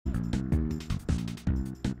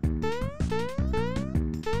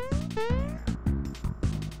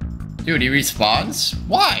Dude, he respawns?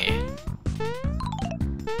 Why?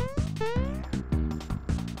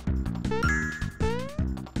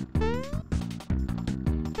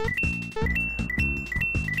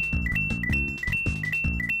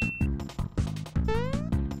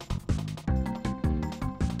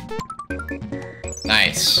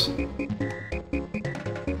 Nice.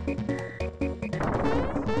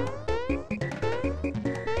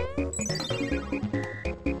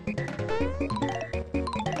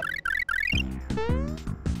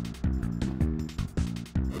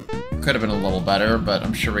 Could have been a little better, but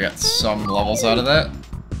I'm sure we got some levels out of that.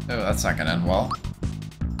 Oh, that's not gonna end well.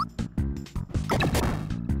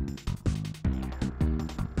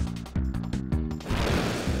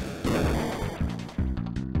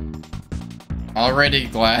 Already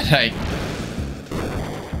glad I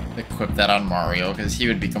equipped that on Mario, because he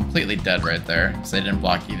would be completely dead right there, because I didn't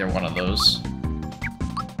block either one of those.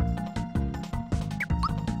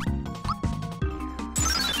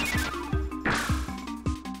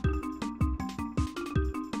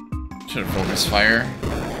 Should have focused fire.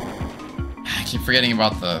 I keep forgetting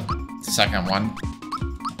about the second one.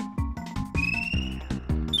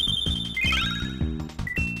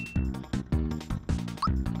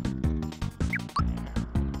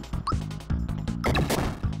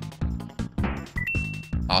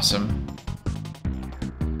 Awesome.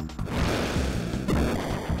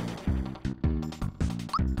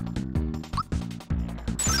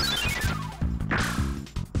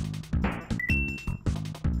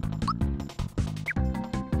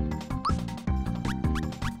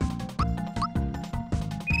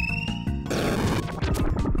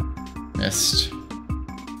 Missed.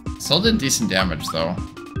 Still did decent damage though.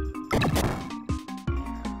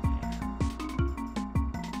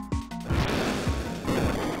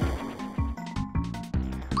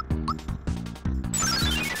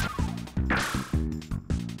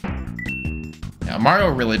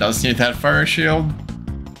 Mario really does need that fire shield.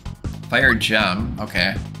 Fire gem.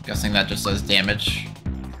 Okay. Guessing that just does damage.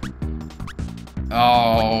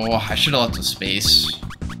 Oh, I should have left a space.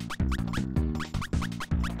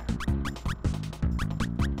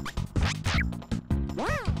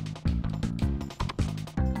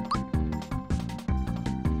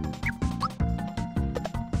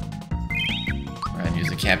 We're gonna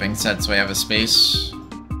use a camping set so I have a space.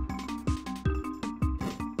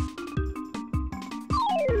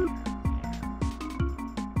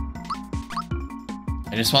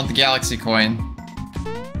 I just want the galaxy coin.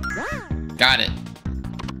 Got it.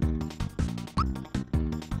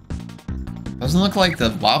 Doesn't look like the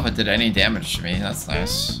lava did any damage to me. That's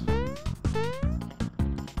nice.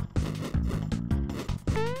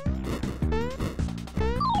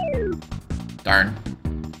 Darn.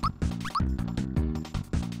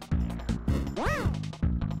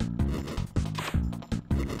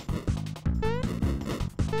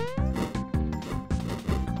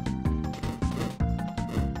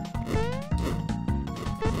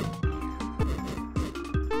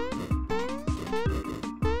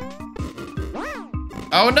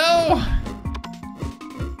 Oh no!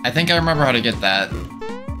 I think I remember how to get that.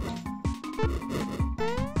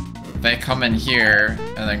 If I come in here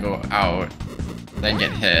and then go out, then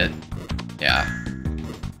get hit. Yeah.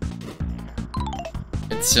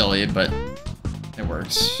 It's silly, but it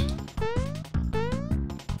works.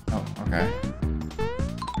 Oh, okay.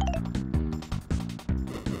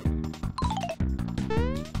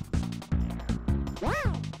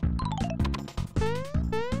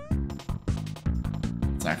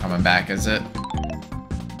 It's not coming back, is it?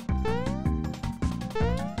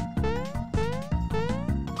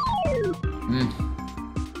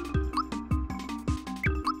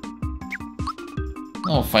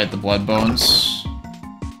 I'll fight the blood bones.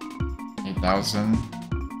 8,000.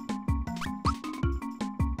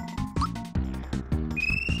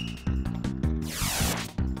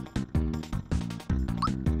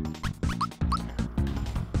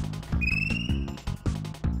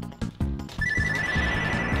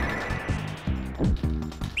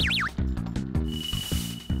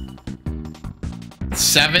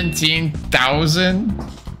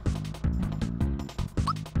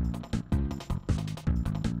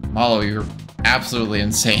 $17,000? Malo, you're absolutely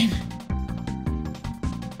insane.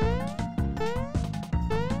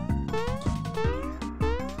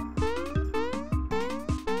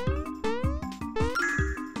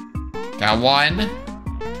 Got one.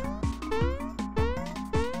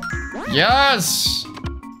 Yes!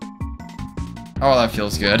 Oh, that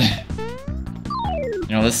feels good. You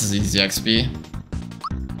know, this is easy XP.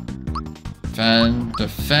 Defend,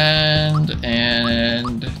 defend,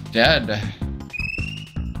 and dead.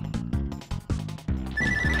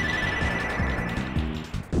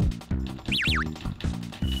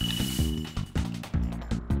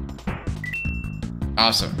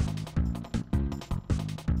 Awesome.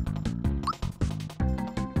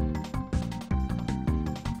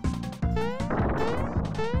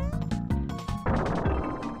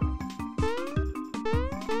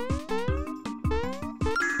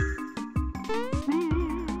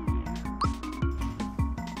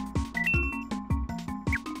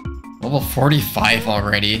 Level 45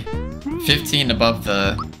 already. 15 above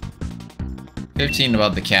the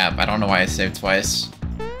cap. I don't know why I saved twice.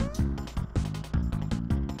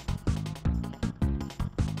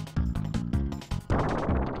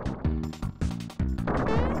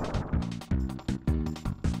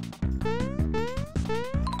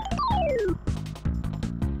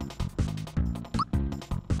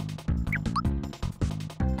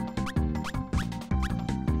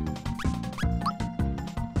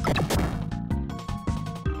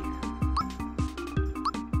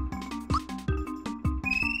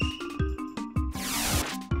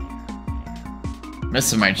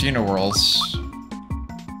 Missing my Geno Whirls.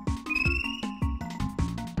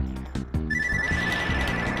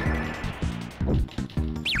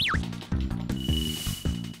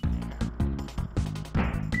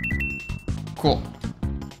 Cool.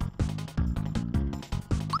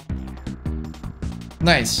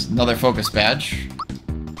 Nice. Another focus badge.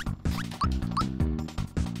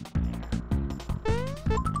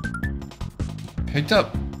 Picked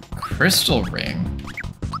up Crystal Ring.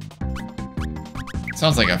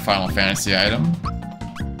 Sounds like a Final Fantasy item.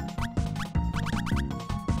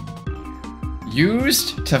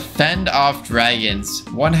 Used to fend off dragons.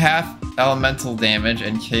 1/2 elemental damage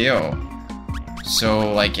and KO.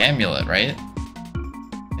 So, like amulet, right?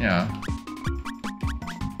 Yeah.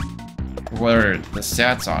 What are the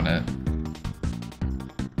stats on it?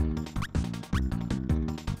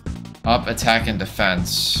 Up, attack, and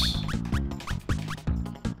defense.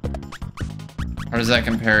 How does that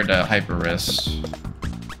compare to Hyper Wrist?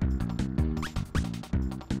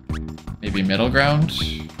 Maybe middle ground?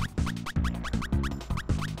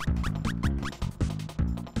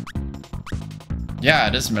 Yeah,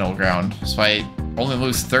 it is middle ground. So I only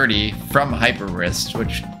lose 30 from Hyper Wrist,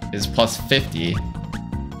 which is plus 50.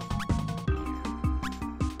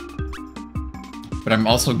 But I'm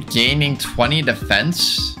also gaining 20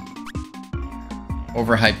 defense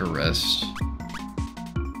over Hyper Wrist.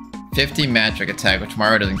 50 magic attack, which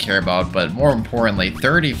Mario doesn't care about, but more importantly,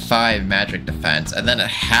 35 magic defense, and then it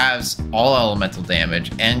halves all elemental damage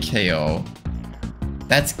and KO.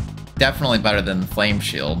 That's definitely better than the Flame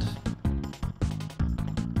Shield.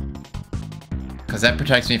 Because that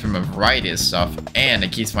protects me from a variety of stuff, and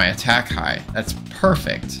it keeps my attack high. That's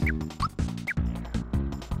perfect.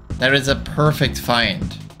 That is a perfect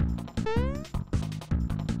find.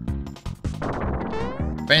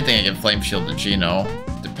 If anything, I give Flame Shield to Geno,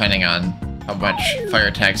 depending on how much fire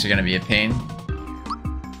attacks are going to be a pain.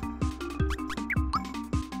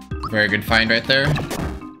 Very good find right there.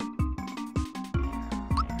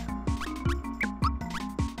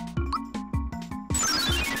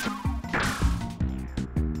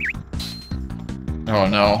 Oh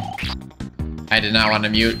no. I did not want to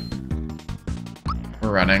mute.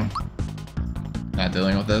 We're running. Not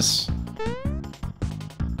dealing with this.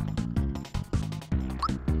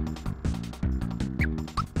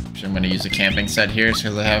 I'm going to use a camping set here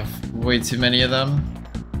because I have way too many of them.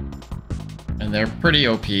 And they're pretty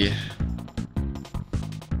OP.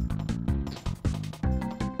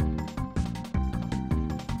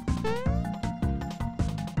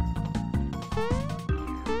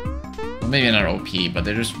 Well, maybe not OP, but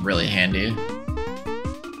they're just really handy.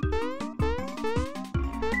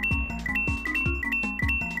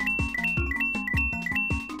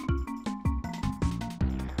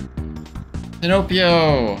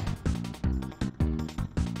 Pinocchio!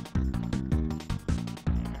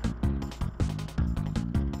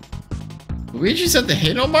 Luigi's at the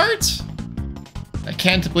Halo Mart? I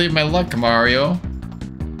can't believe my luck, Mario.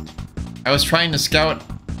 I was trying to scout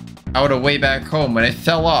out a way back home when I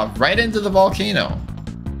fell off right into the volcano.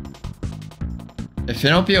 If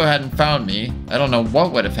Pinocchio hadn't found me, I don't know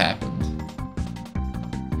what would have happened.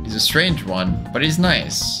 He's a strange one, but he's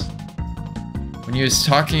nice. When he was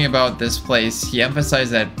talking about this place, he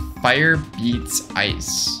emphasized that fire beats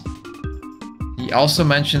ice. He also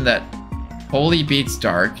mentioned that holy beats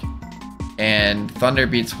dark, and thunder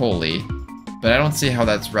beats holy, but I don't see how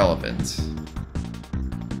that's relevant.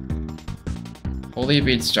 Holy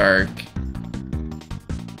beats dark,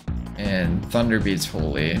 and thunder beats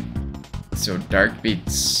holy. So dark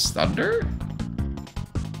beats thunder?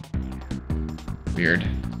 Weird.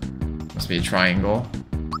 Must be a triangle.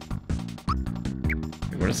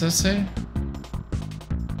 Wait, what does this say?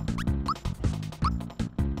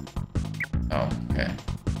 Oh, okay. Okay.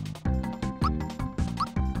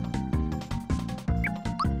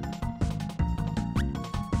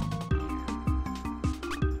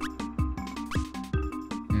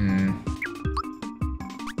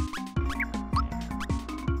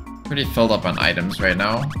 Pretty filled up on items right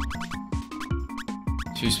now.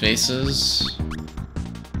 2 spaces.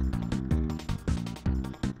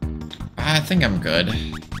 I think I'm good. I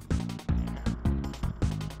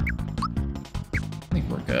think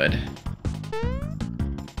we're good.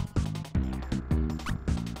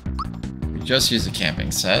 We just used a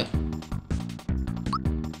camping set.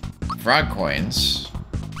 Frog coins.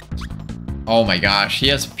 Oh my gosh, he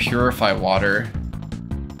has purify water.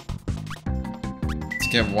 Let's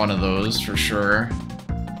get one of those for sure.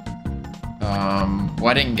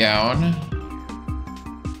 Wedding gown.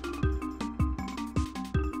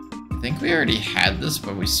 I think we already had this,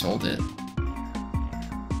 but we sold it.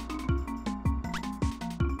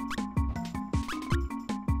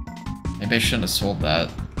 Maybe I shouldn't have sold that.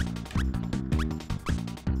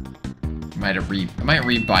 I might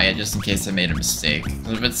rebuy it just in case I made a mistake.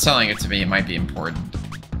 If it's selling it to me, it might be important.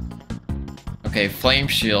 Okay, flame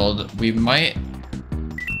shield. We might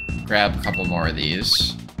grab a couple more of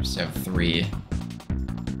these. Just have 3.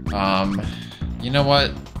 You know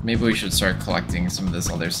what? Maybe we should start collecting some of this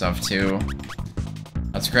other stuff too.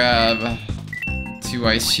 Let's grab 2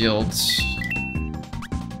 ice shields.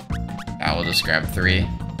 Ah, we'll just grab 3.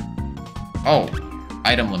 Oh,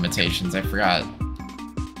 item limitations, I forgot.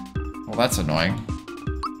 Well, that's annoying.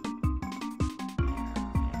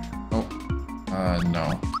 Oh,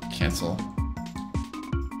 no. Cancel.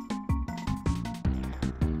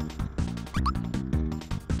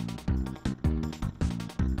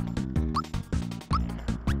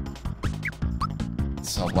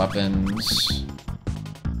 Sell weapons.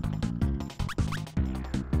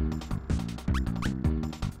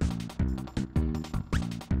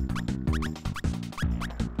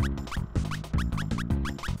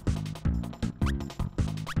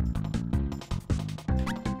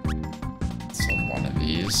 Sell one of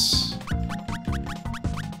these.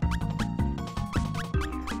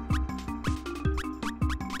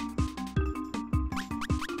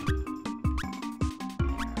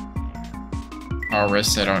 Power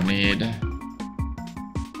wrists I don't need.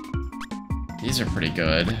 These are pretty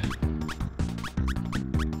good.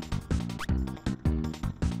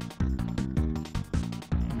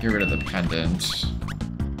 Get rid of the pendant.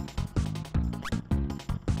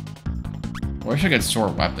 I wish I could store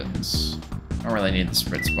weapons. I don't really need the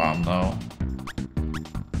spritz bomb though.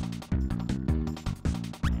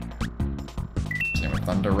 Same with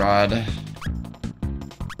thunder rod.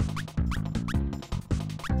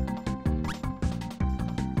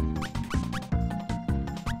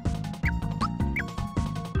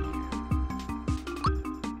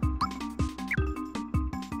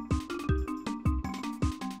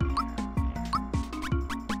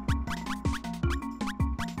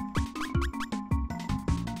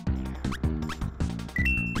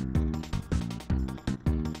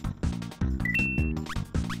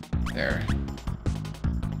 There.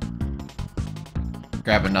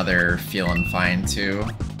 Grab another feeling fine too.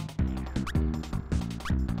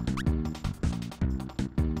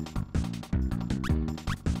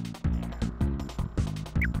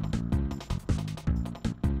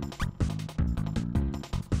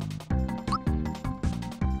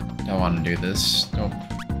 Don't want to do this. Nope.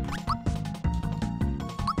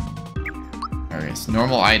 Okay, so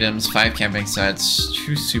normal items, 5 camping sets,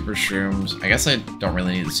 2 super shrooms. I guess I don't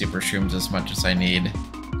really need the super shrooms as much as I need.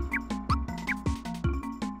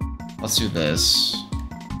 Let's do this.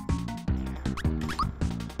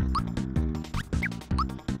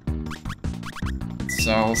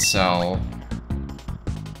 Sell.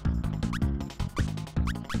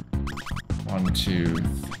 1, 2,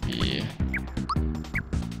 3.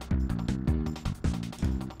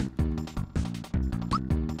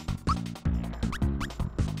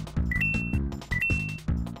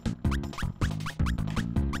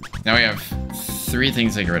 Now we have 3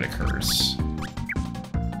 things that get rid of curse.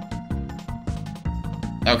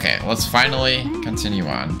 Okay, let's finally continue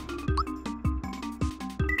on.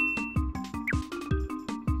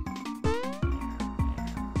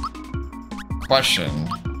 Question.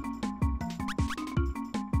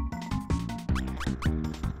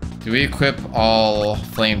 Do we equip all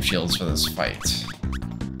flame shields for this fight?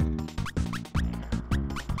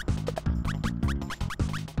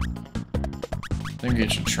 I think we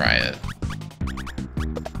should try it.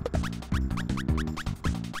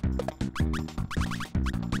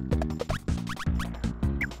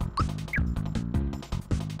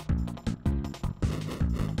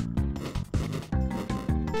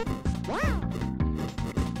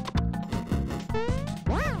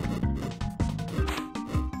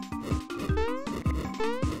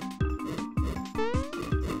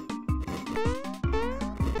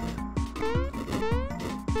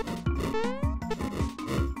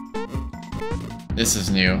 This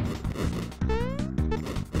is new.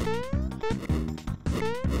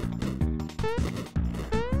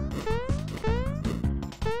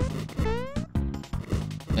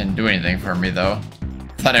 Didn't do anything for me though.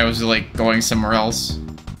 Thought I was like going somewhere else.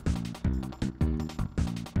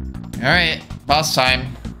 Alright, boss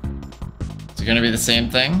time. Is it gonna be the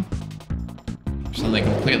same thing? Or something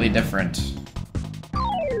completely different?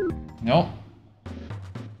 Nope.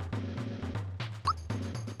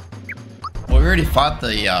 Well, we already fought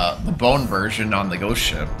the bone version on the ghost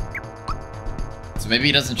ship. So maybe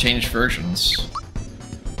he doesn't change versions.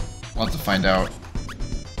 We'll have to find out.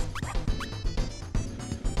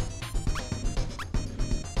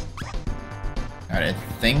 Alright, I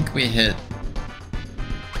think we hit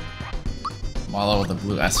Mallow with the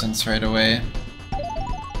blue essence right away.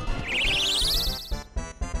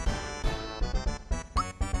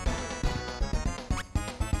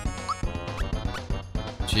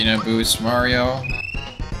 Gina boost Mario.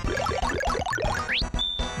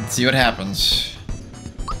 Let's see what happens.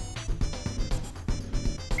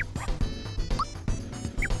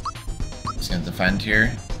 Just gonna defend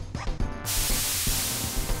here.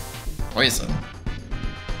 Poison.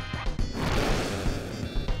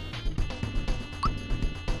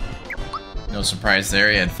 No surprise there,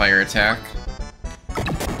 he had fire attack.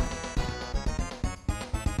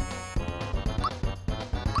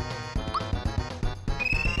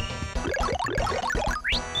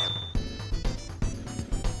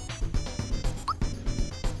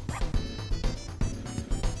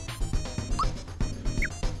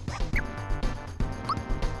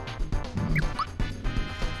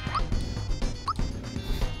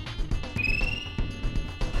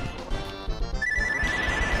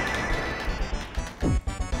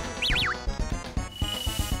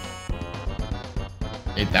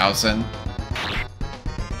 $8,000.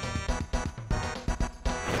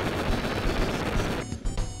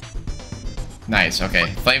 Nice,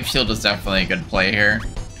 okay. Flame Shield is definitely a good play here.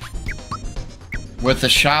 With the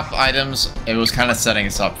shop items, it was kind of setting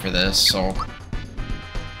us up for this, so...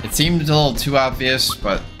 It seemed a little too obvious,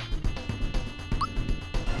 but...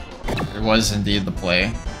 It was indeed the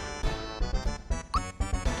play.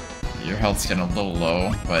 Your health's getting a little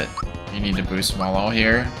low, but... You need to boost Mallow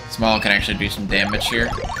here. Mallow can actually do some damage here.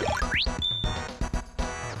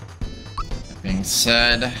 That being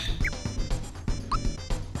said,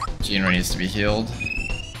 Gino needs to be healed.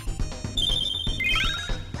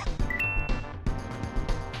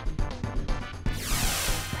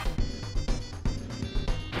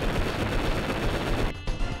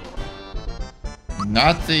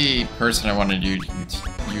 Not the person I wanted you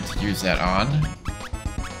to use that on.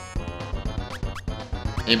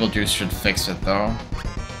 Able Juice should fix it though.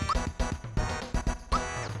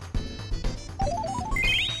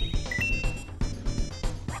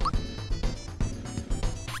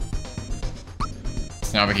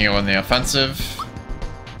 So now we can go on the offensive.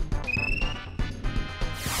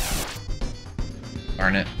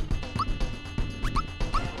 Darn it.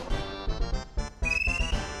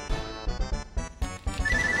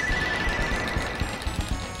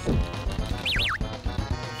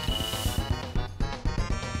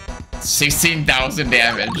 $16,000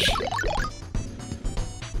 damage.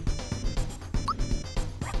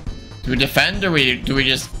 Do we defend or do we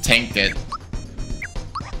just tank it?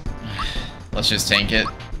 Let's just tank it.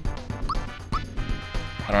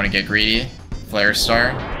 I don't want to get greedy. Flare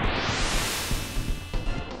Star.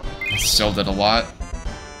 Still did a lot.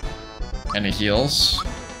 And it heals.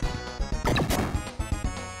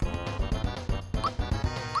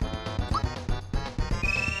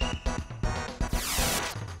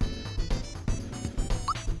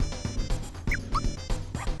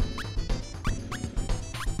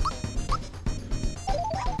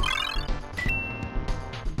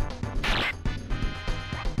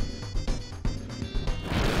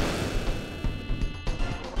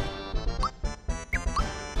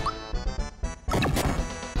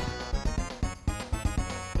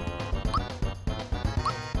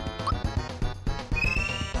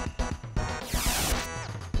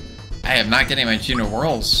 I am not getting my Gino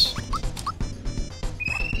Whirls.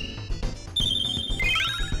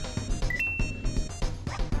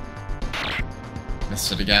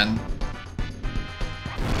 Missed it again.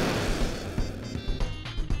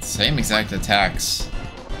 Same exact attacks.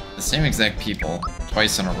 The same exact people.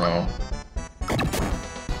 Twice in a row.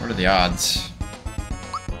 What are the odds?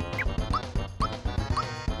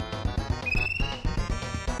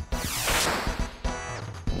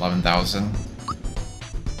 $11,000.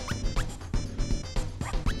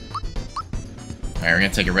 Alright, we're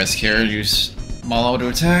gonna take a risk here. Use Mallow to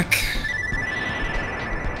attack.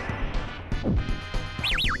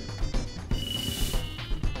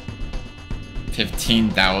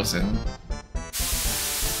 13,000.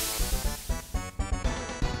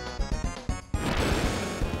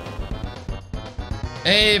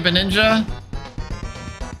 Hey, Beninja!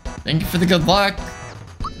 Thank you for the good luck!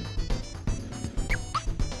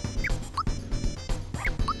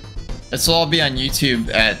 This will all be on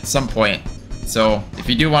YouTube at some point, so if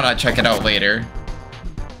you do want to check it out later,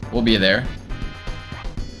 we'll be there.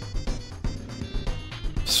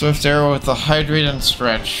 Swift arrow with the hydrate and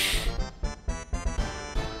stretch.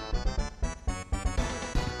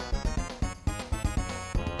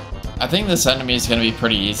 I think this enemy is going to be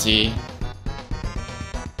pretty easy.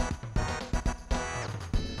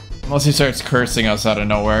 Unless he starts cursing us out of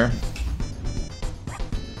nowhere.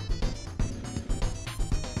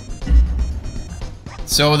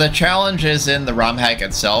 So the challenge is in the ROM hack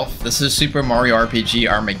itself. This is Super Mario RPG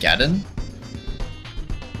Armageddon.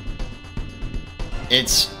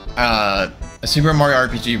 It's a Super Mario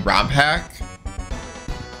RPG ROM hack,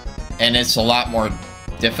 and it's a lot more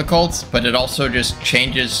difficult, but it also just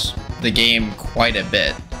changes the game quite a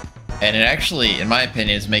bit. And it actually, in my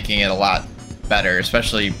opinion, is making it a lot better,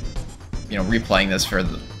 especially, you know, replaying this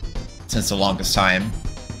since the longest time.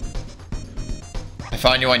 I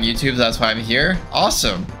found you on YouTube, that's why I'm here.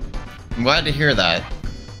 Awesome. I'm glad to hear that.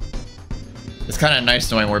 It's kind of nice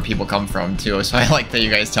knowing where people come from, too, so I like that you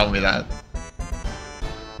guys tell me that.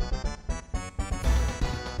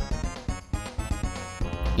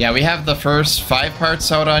 Yeah, we have the first 5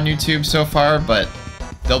 parts out on YouTube so far, but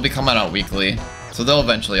they'll be coming out weekly. So they'll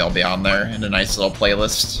eventually all be on there in a nice little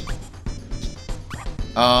playlist.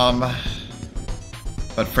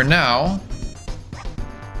 But for now...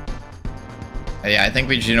 yeah, I think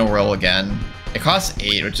we Geno roll again. It costs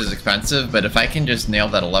 8, which is expensive, but if I can just nail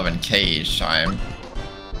that 11k each time...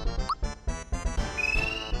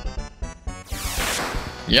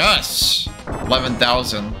 Yes!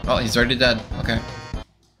 11,000. Oh, he's already dead. Okay.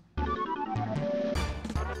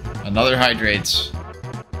 Another hydrate.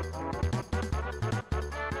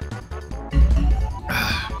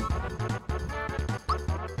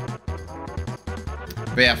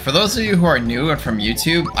 But yeah, for those of you who are new and from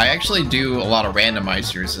YouTube, I actually do a lot of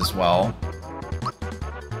randomizers as well.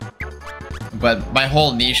 But my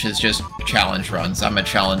whole niche is just challenge runs. I'm a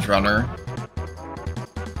challenge runner.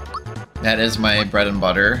 That is my bread and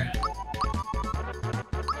butter.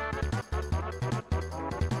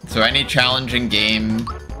 So any challenging game...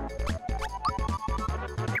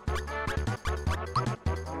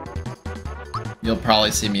 you'll probably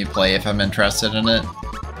see me play if I'm interested in it.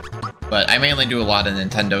 But I mainly do a lot of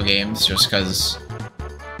Nintendo games, just because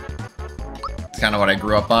it's kind of what I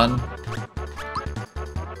grew up on.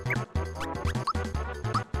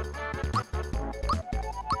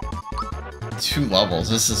 Two levels,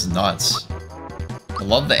 this is nuts. I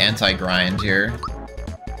love the anti-grind here.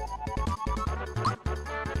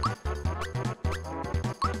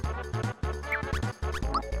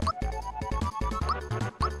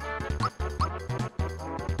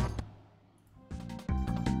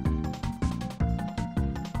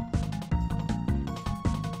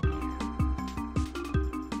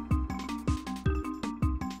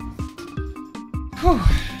 Whew.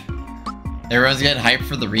 Everyone's getting hyped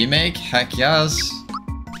for the remake? Heck yes.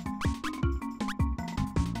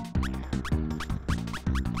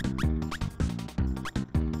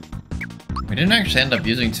 We didn't actually end up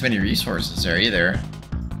using too many resources there either.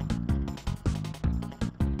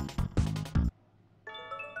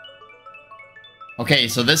 Okay,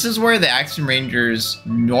 so this is where the Axem Rangers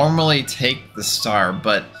normally take the star,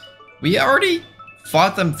 but we already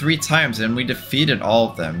fought them 3 times and we defeated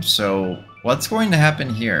all of them, so what's going to happen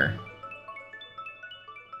here?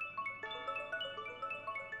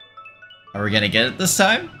 Are we gonna get it this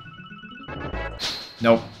time?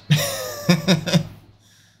 Nope.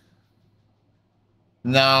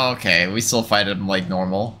 No, okay, we still fight him like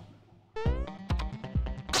normal.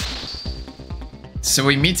 So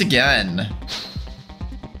we meet again.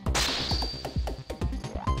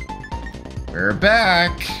 We're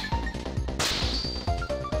back.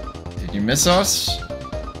 Did you miss us?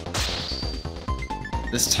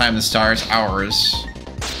 This time the star is ours.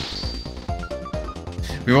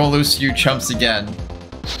 We won't lose to you chumps again.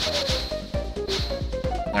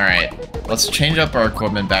 Alright, let's change up our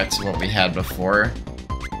equipment back to what we had before.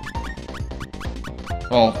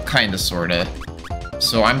 Well, kinda, sorta.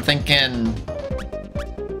 So I'm thinking...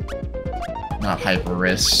 not Hyper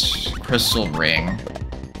Wrist, Crystal Ring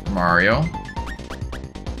for Mario.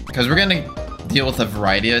 Because we're gonna deal with a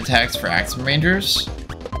variety of attacks for Axem Rangers.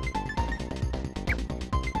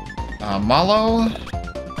 Malo?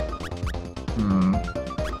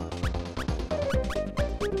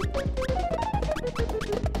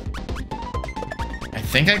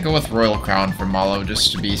 think I go with Royal Crown for Malo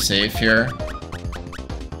just to be safe here.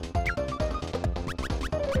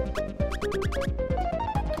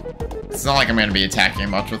 It's not like I'm going to be attacking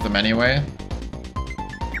much with them anyway.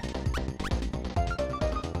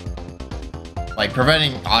 Like,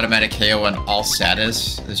 preventing automatic KO on all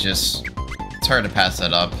status is just... it's hard to pass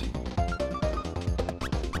that up.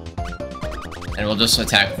 And we'll just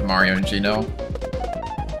attack with Mario and Gino.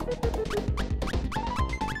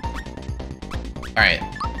 Alright.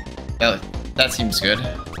 That seems good.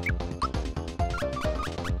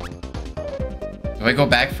 Do I go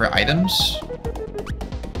back for items?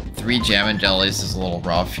 3 jam and jellies is a little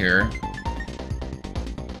rough here.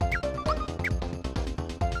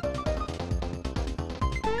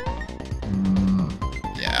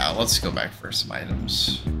 Yeah, let's go back for some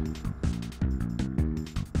items.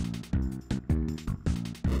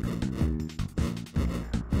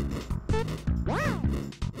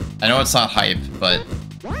 I know it's not hype, but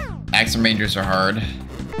Axem Rangers are hard.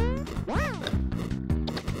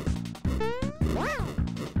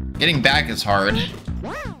 Getting back is hard.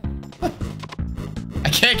 I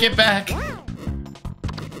can't get back!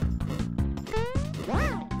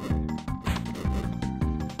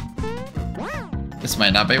 This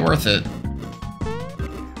might not be worth it.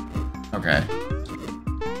 Okay.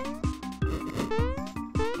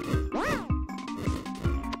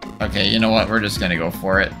 Okay, you know what? We're just gonna go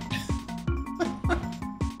for it.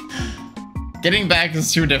 Getting back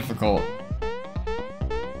is too difficult.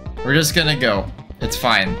 We're just gonna go. It's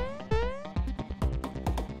fine.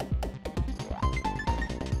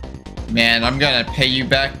 Man, I'm gonna pay you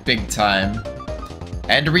back big time.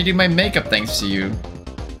 I had to redo my makeup thanks to you.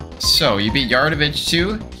 So, you beat Yardovich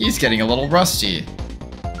too? He's getting a little rusty.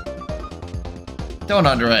 Don't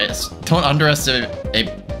underestimate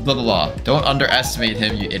blah blah blah. Don't underestimate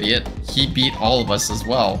him, you idiot. He beat all of us as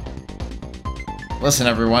well. Listen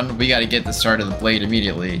everyone, we gotta get the start of the blade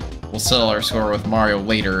immediately. We'll settle our score with Mario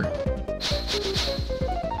later.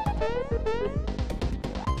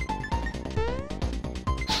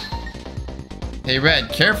 Hey Red,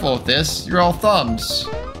 careful with this. You're all thumbs.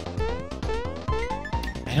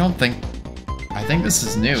 I think this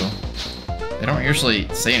is new. They don't usually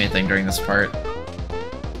say anything during this part.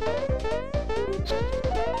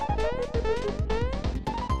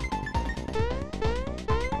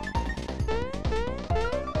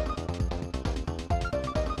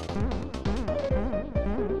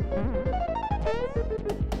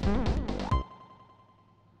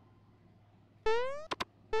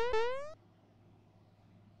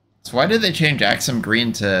 So why did they change Axem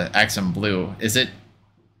Green to Axem Blue? Is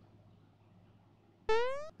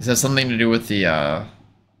that something to do with the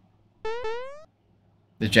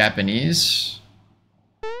Japanese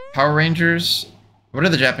Power Rangers? What are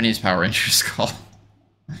the Japanese Power Rangers called?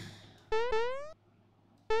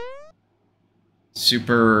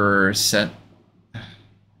 Super Sen...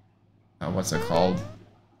 what's it called?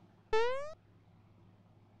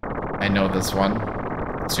 I know this one.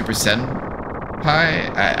 Super Senpai?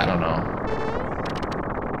 I don't know.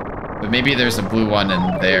 But maybe there's a blue one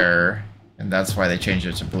in there. And that's why they changed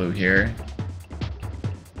it to blue here.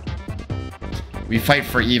 We fight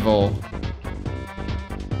for evil.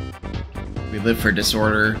 We live for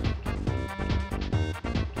disorder.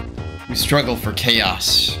 We struggle for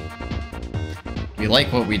chaos. We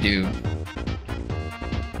like what we do.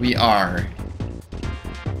 We are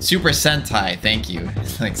Super Sentai, thank you.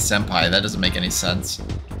 Like Senpai, that doesn't make any sense.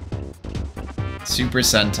 Super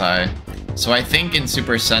Sentai. So I think in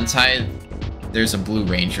Super Sentai, there's a Blue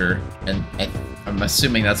Ranger, and I'm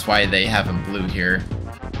assuming that's why they have him blue here.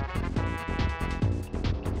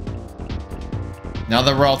 Now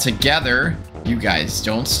that we're all together, you guys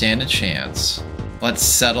don't stand a chance. Let's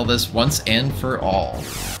settle this once and for all.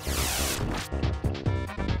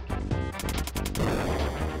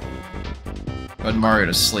 Put Mario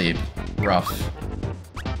to sleep. Rough.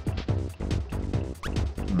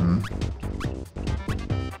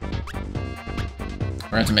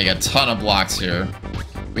 We're gonna have to make a ton of blocks here.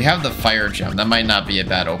 We have the fire gem. That might not be a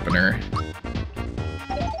bad opener.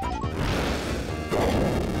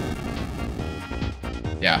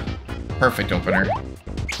 Yeah, perfect opener.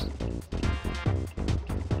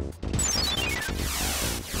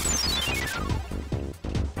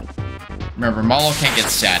 Remember, Malo can't get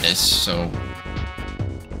status, so...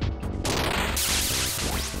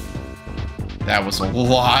 that was a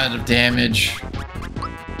lot of damage.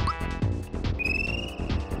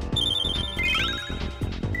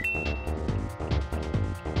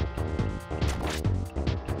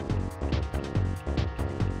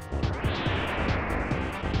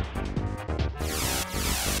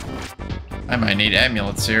 I might need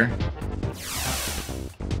amulets here.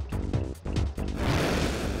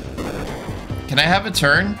 Can I have a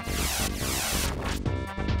turn?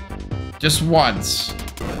 Just once.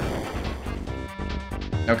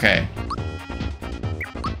 Okay.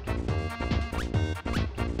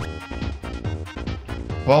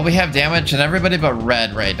 Well, we have damage on everybody but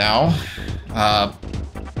red right now.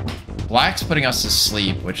 Black's putting us to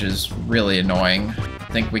sleep, which is really annoying. I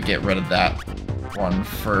think we get rid of that one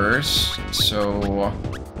first. So,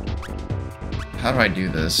 how do I do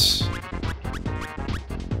this?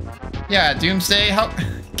 Yeah, Doomsday, how...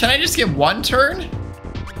 Can I just get one turn?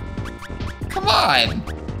 Come on!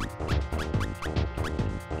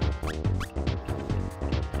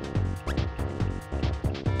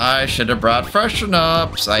 I should have brought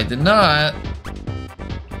freshen-ups. I did not.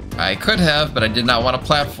 I could have, but I did not want a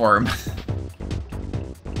platform.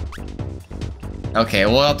 Okay,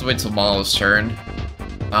 we'll have to wait till Molo's turn.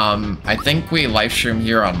 I think we live stream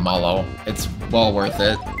here on Molo. It's well worth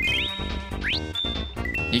it.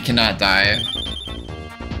 He cannot die.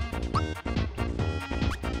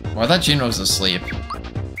 Well, I thought Gino was asleep.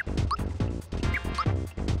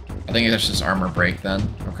 I think it's just armor break then.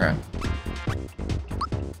 Okay.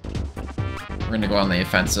 We're gonna go on the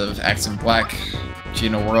offensive. Axem Black,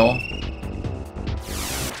 Gino Whirl.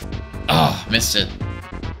 Oh, missed it.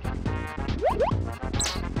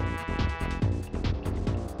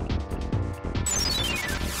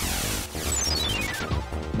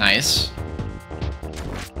 Nice.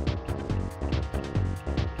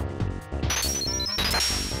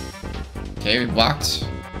 Okay, we blocked.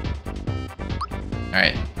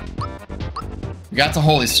 Alright. We got the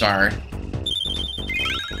Holy Star.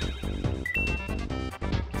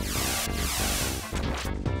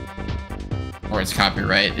 Or it's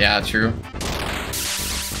copyright. Yeah, true.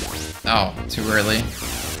 Oh, too early.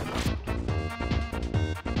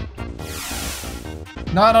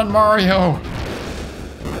 Not on Mario!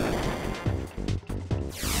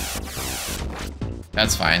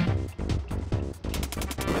 That's fine.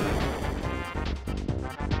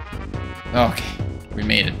 Okay, we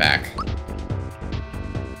made it back.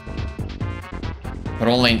 But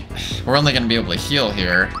we're only gonna be able to heal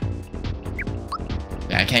here.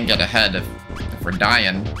 Yeah, I can't get ahead if we're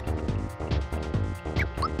dying.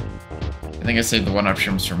 I think I saved the one-up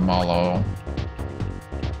shrooms from Molo.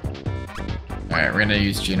 Alright, we're gonna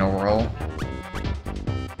use Geno Whirl.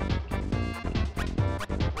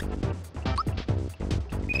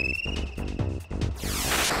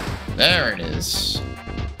 There it is.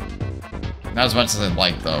 Not as much as I'd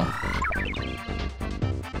like, though.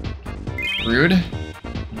 Rude?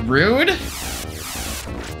 Rude?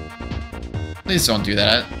 Please don't do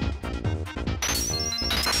that.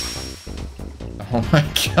 Oh my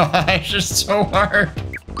gosh, it's so hard.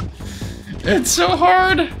 It's so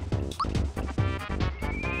hard.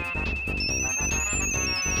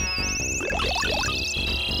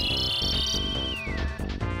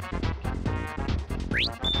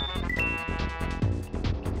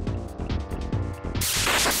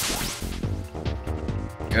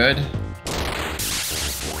 Good.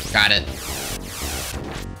 Got it.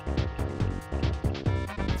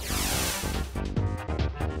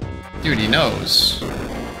 Dude, he knows.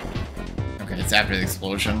 Okay, it's after the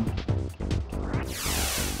explosion.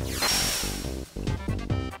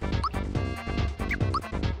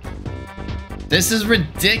 This is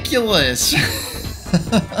ridiculous!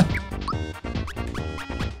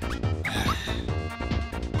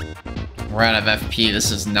 We're out of FP.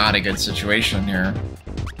 This is not a good situation here.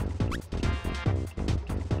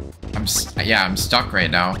 I'm stuck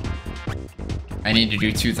right now. I need to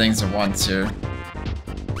do two things at once here.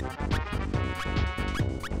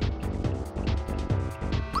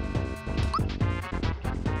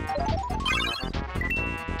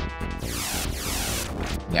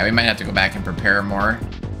 Yeah, we might have to go back and prepare more.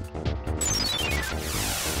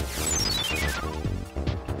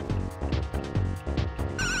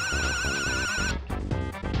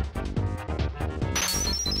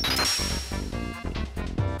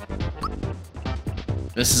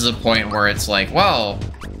 This is a point where it's like, well,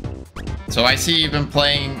 so I see you've been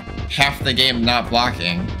playing half the game not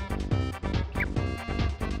blocking.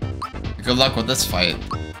 Good luck with this fight.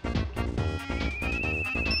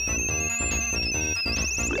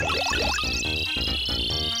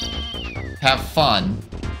 Have fun.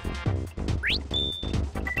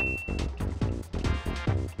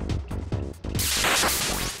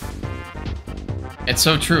 It's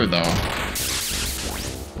so true, though.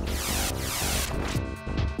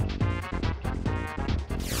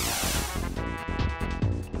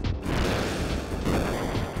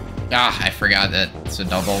 Ah, I forgot that it's a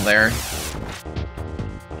double there.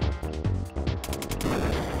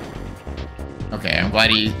 Okay, I'm glad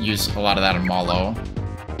he used a lot of that on Molo.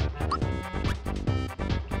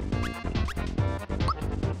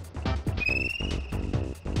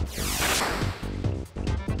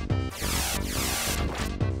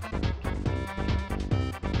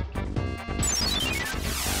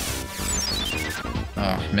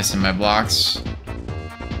 Oh, missing my blocks.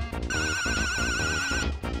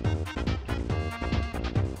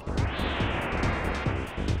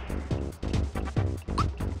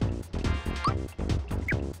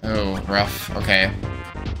 Oh, rough. Okay.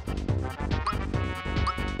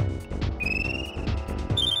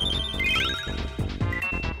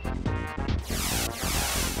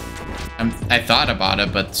 I thought about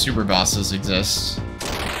it, but super bosses exist.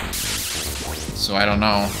 So I don't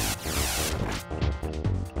know.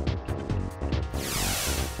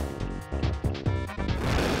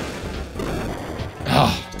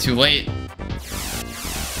 Oh, too late.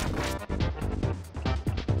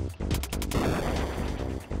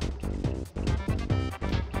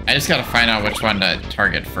 I just gotta find out which one to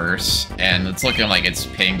target first, and it's looking like it's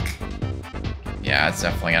pink. Yeah, it's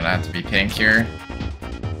definitely gonna have to be pink here.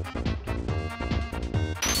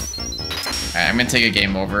 Alright, I'm gonna take a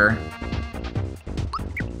game over.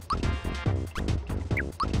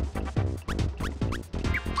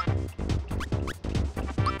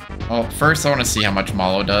 Well, first I want to see how much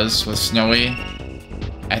Malo does with Snowy.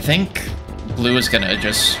 I think blue is gonna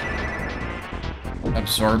just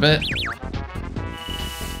absorb it.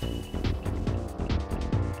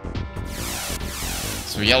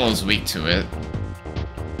 So yellow's weak to it.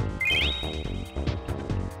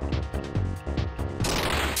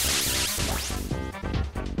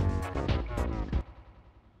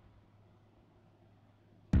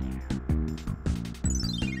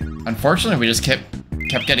 Unfortunately, we just kept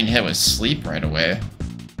getting hit with sleep right away.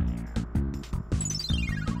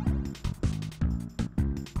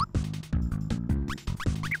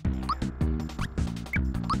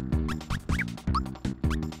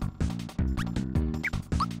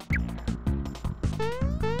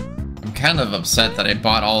 I'm kind of upset that I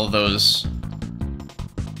bought all of those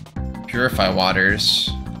Purify Waters,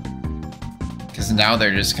 because now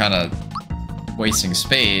they're just kind of wasting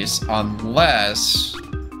space, unless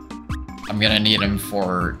I'm gonna need them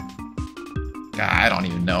for... God, I don't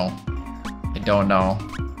even know. I don't know.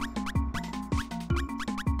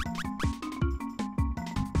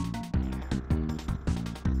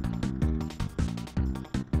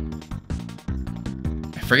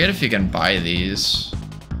 I forget if you can buy these.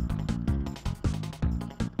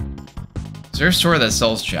 Is there a store that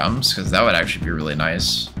sells gems? Because that would actually be really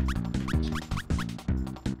nice.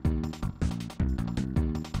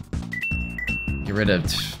 Get rid of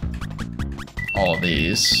all of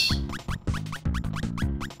these.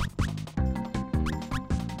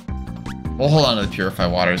 We'll hold on to the Purify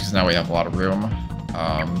Waters because now we have a lot of room.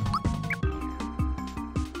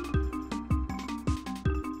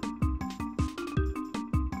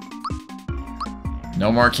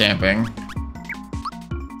 No more camping.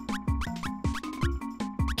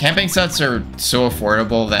 Camping sets are so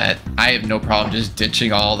affordable that I have no problem just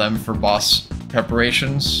ditching all of them for boss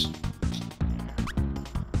preparations.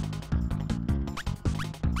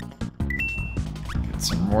 Get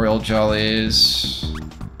some Royal Jellies.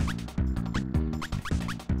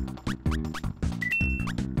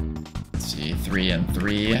 Let's see, 3 and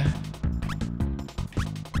 3.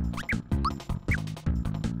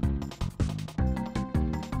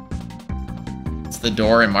 It's the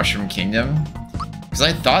door in Mushroom Kingdom. Because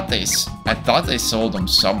I thought they sold them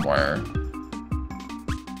somewhere.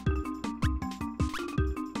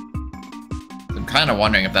 I'm kind of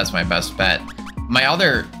wondering if that's my best bet. The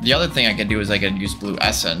other thing I could do is I could use Blue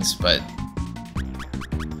Essence, but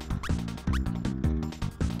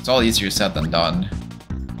it's all easier said than done.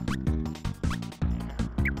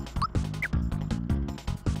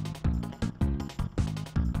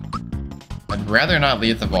 I'd rather not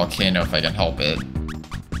leave the volcano if I can help it.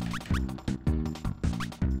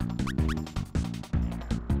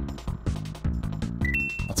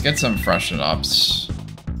 Let's get some freshen ups.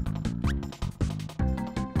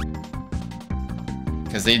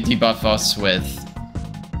 Because they debuff us with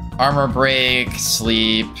armor break,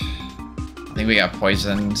 sleep. I think we got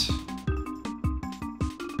poisoned.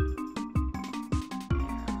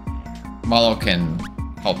 Malo can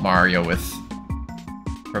help Mario with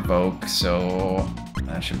provoke, so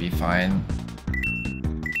that should be fine.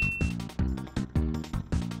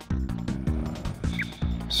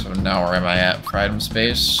 So now where am I at for item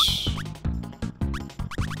space?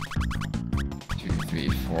 2, 3,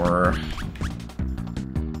 4.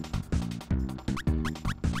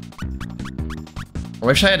 I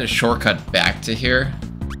wish I had a shortcut back to here.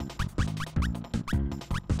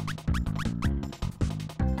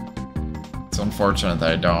 It's unfortunate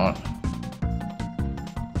that I don't.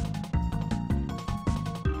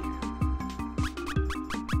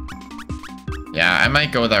 Yeah, I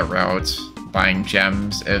might go that route, buying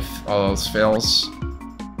gems if all else fails.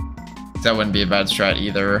 That wouldn't be a bad strat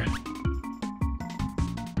either.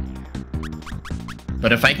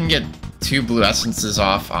 But if I can get 2 blue essences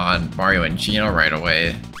off on Mario and Geno right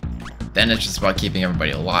away, then it's just about keeping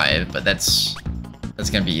everybody alive, but that's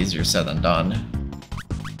gonna be easier said than done.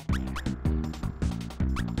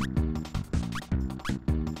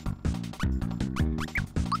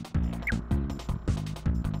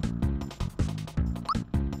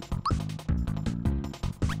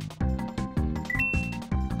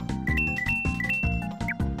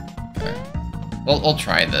 Okay. We'll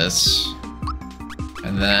try this.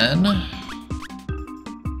 And then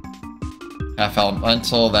half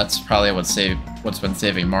elemental, that's probably what's been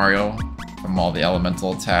saving Mario from all the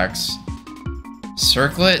elemental attacks.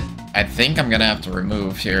 Circlet, I think I'm gonna have to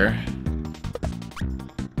remove here.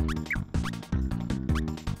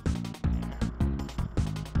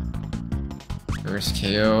 Curse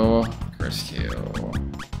KO, Curse KO.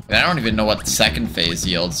 And I don't even know what second phase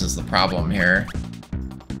yields is the problem here.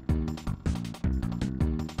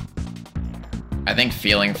 I think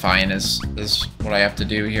feeling fine is what I have to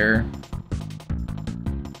do here.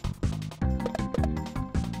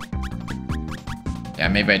 Yeah,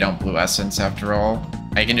 maybe I don't blue essence after all.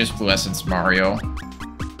 I can just blue essence Mario.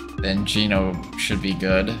 Then Geno should be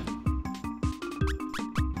good.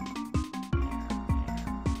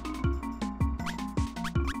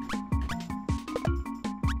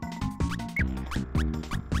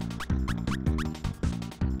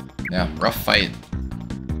 Yeah, rough fight.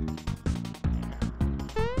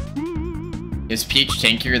 Is Peach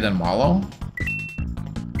tankier than Mallow?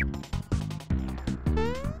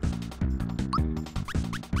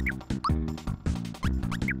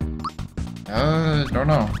 Don't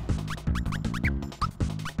know.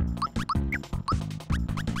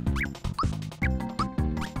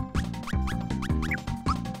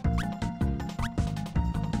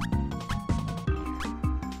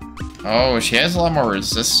 Oh, she has a lot more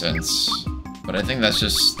resistance, but I think that's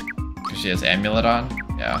just because she has Amulet on.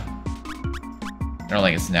 Yeah. I don't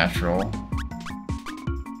think it's natural.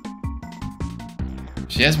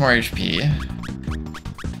 She has more HP.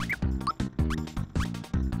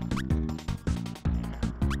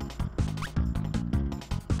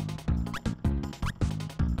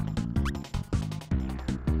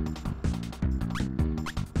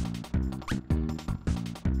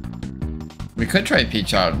 We could try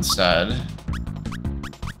Peach out instead.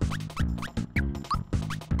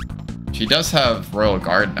 She does have Royal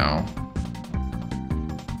Guard now.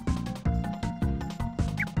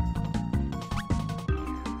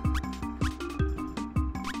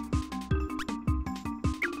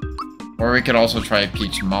 Or we could also try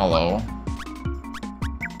Peach Mallow.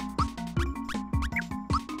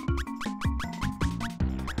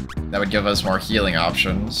 That would give us more healing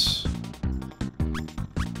options.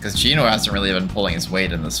 Because Geno hasn't really been pulling his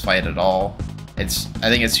weight in this fight at all. I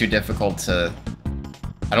think it's too difficult to...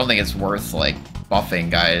 I don't think it's worth, like, buffing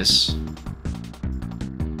guys.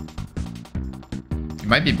 You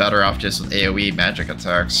might be better off just with AoE magic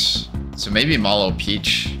attacks. So maybe Mallow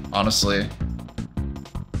Peach, honestly.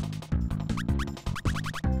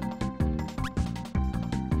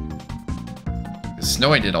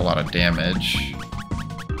 Snowy did a lot of damage.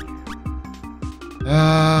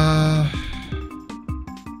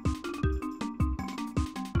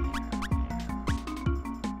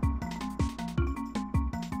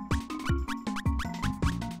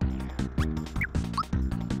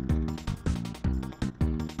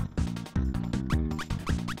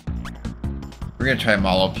 We're gonna try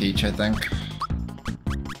Mallow Peach, I think.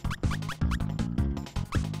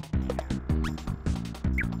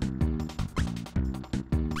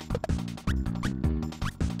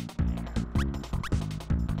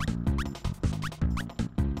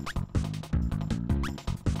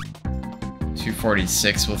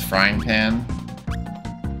 .246 with Frying Pan.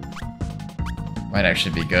 Might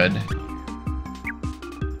actually be good.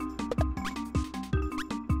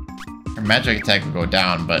 Her magic attack would go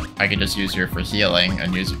down, but I could just use her for healing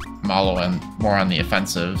and use Mallow and more on the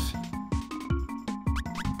offensive.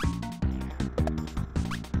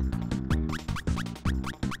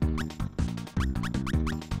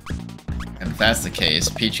 And if that's the case,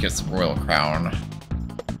 Peach gets the Royal Crown.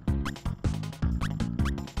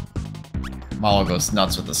 Mallow goes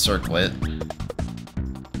nuts with the circlet.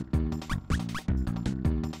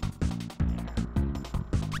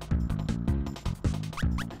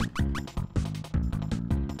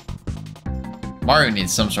 Mario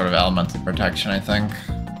needs some sort of elemental protection, I think.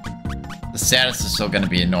 The status is still going to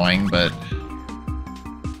be annoying, but...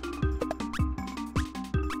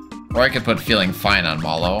 Or I could put Feeling Fine on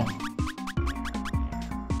Mallow.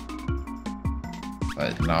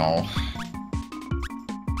 But no.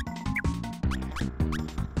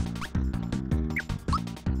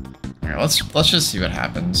 Alright, let's just see what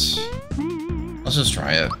happens. Let's just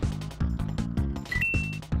try it.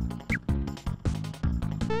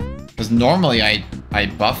 Because normally I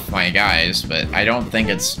buff my guys, but I don't think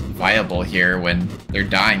it's viable here when they're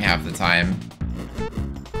dying half the time.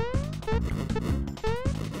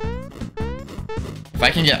 If I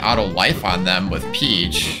can get auto life on them with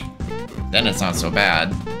Peach, then it's not so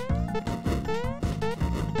bad.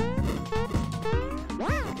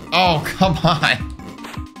 Oh, come on!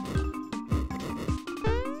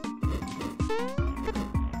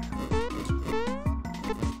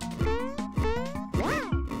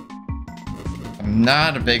 I'm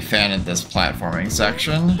not a big fan of this platforming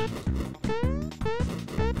section.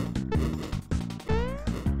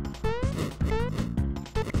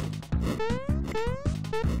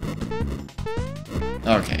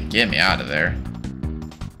 Okay, get me out of there.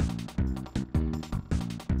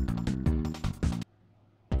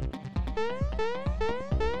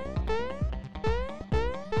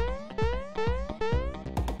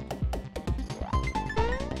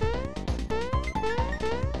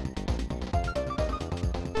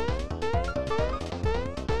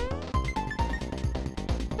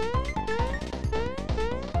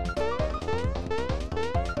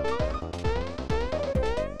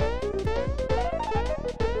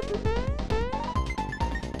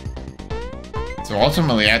 So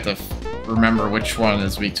ultimately I have to remember which one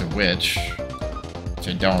is weak to which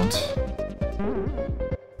I don't.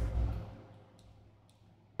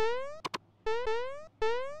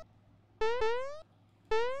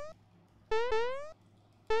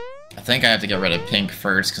 I think I have to get rid of pink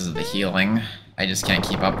first because of the healing. I just can't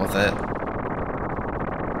keep up with it.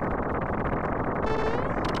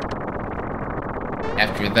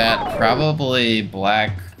 After that, probably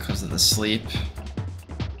black because of the sleep.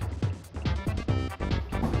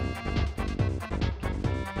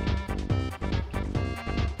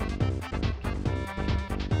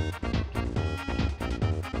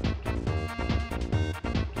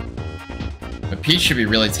 But Peach should be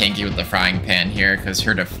really tanky with the frying pan here, because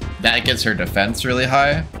that gets her defense really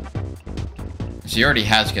high. She already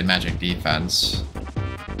has good magic defense.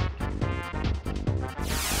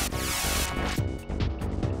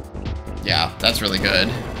 Yeah, that's really good.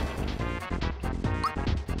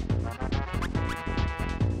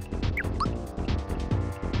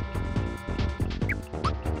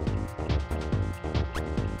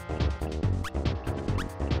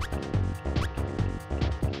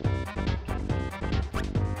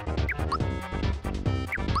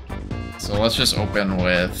 So let's just open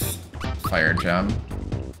with Fire Gem.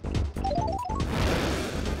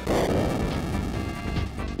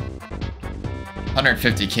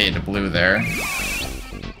 $150k to blue there.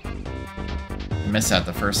 I missed that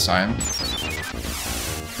the first time.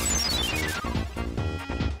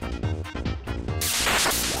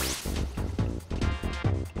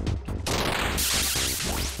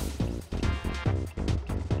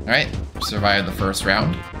 Alright, survived the first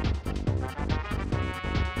round.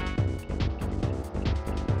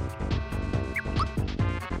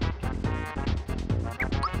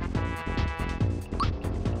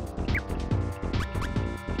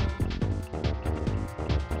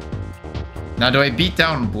 Now, do I beat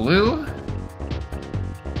down blue?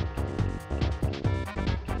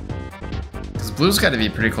 Because blue's got to be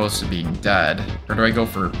pretty close to being dead. Or do I go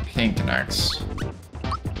for pink next?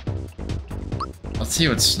 Let's see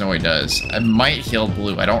what Snowy does. I might heal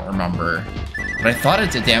blue, I don't remember. But I thought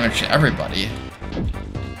it did damage to everybody.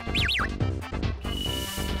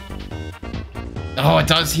 Oh, it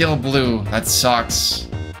does heal blue. That sucks.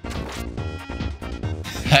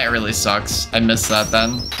 That really sucks. I missed that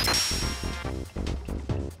then.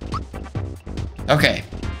 Okay.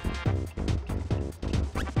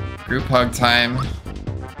 Group hug time.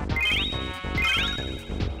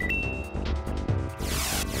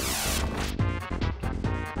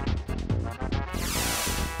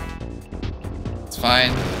 It's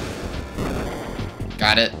fine.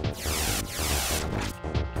 Got it.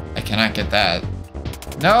 I cannot get that.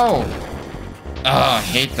 No! Oh, I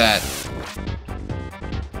hate that.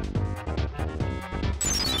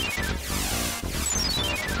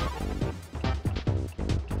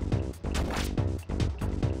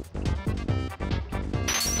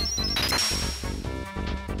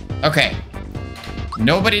 Okay.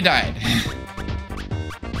 Nobody died.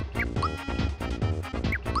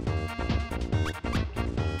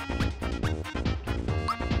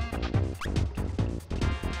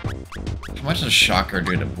 How much does Shocker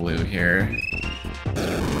do to blue here?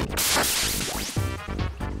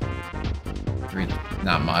 3,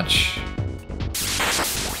 not much.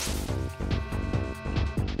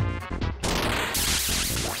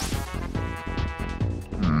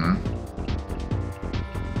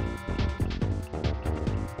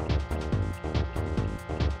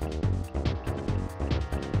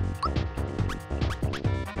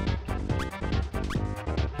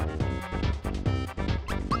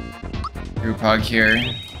 Group hug here.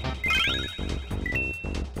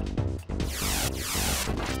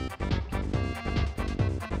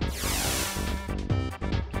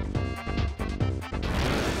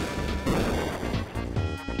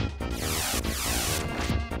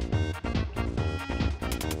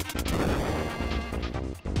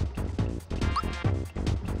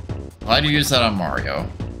 Glad you use that on Mario.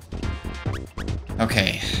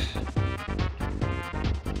 Okay.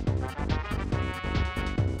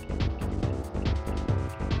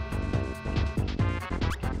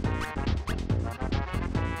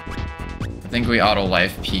 I think we auto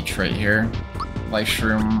life Peach right here. Life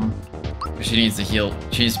Shroom. She needs to heal.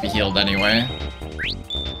 She needs to be healed anyway.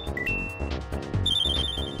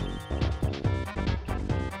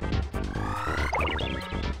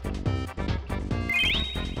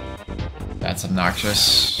 That's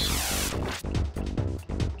obnoxious.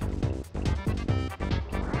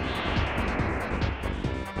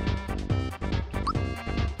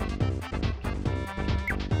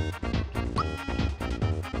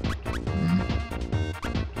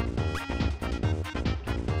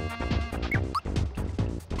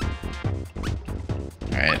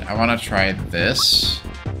 Alright, I want to try this.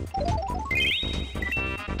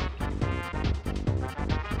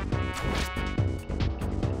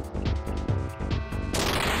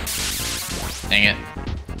 Dang it.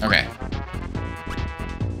 Okay.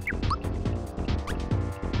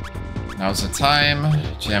 Now's the time.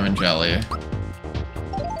 Jam and jelly.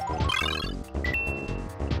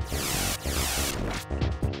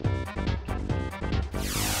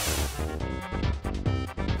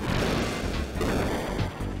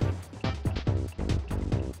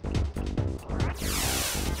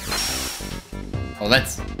 Oh,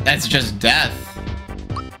 that's just death.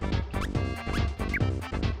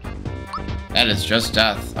 That is just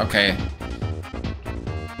death. Okay.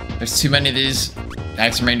 There's too many of these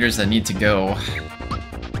Axem Rangers that need to go.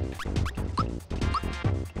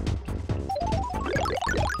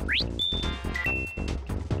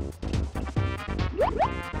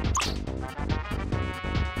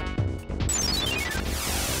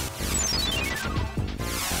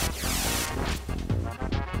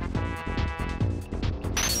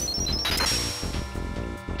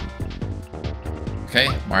 Okay,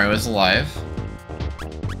 Mario is alive.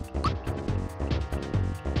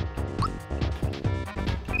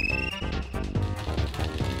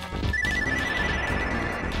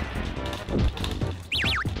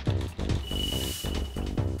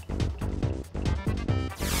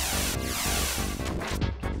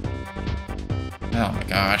 Oh my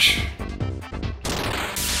gosh.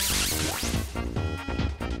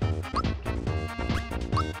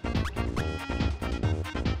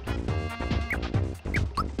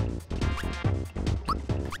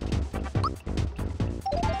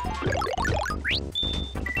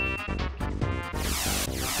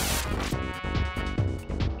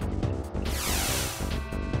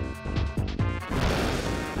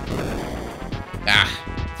 Ah.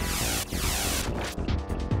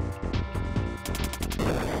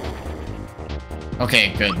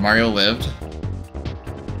 Okay, good. Mario lived.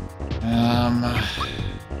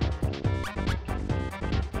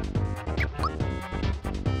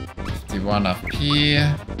 51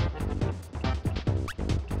 FP.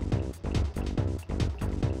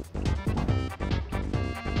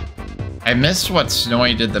 I missed what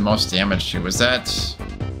Snowy did the most damage to. Was that...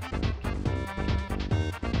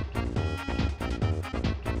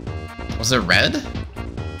 Was it red?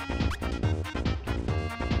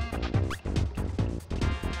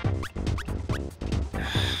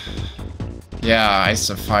 Yeah, Ice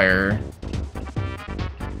of Fire.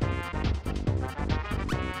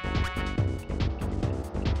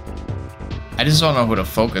 I just don't know who to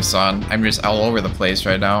focus on. I'm just all over the place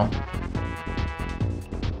right now.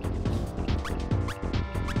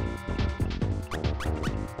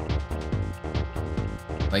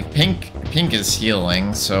 Like, Pink is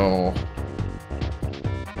healing, so...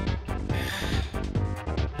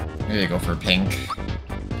 Maybe I go for Pink.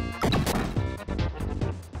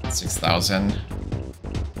 6,000.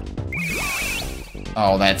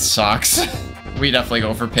 Oh, that sucks. We definitely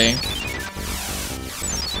go for Pink.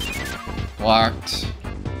 Blocked.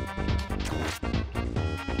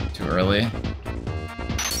 Too early.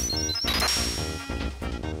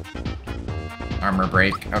 Armor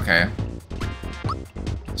break. Okay.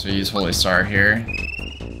 So use Holy Star here.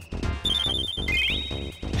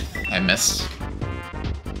 I missed.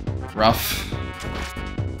 Rough.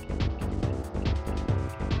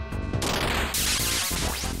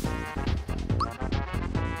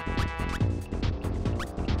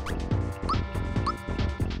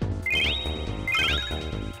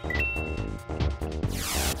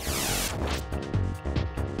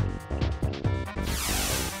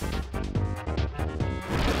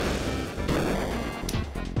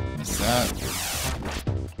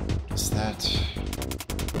 What's that?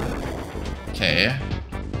 Okay.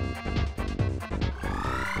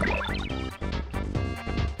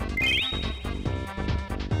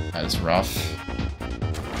 That is rough.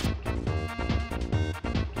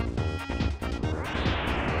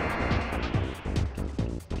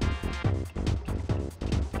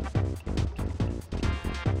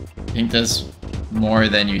 I think there's more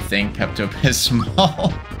than you think,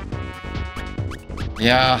 Pepto-Bismol.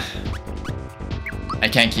 Yeah. I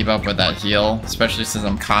can't keep up with that heal, especially since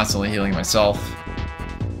I'm constantly healing myself.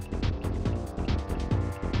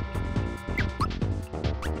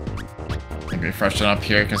 Maybe freshen up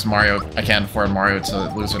here because Mario, I can't afford Mario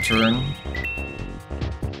to lose a turn.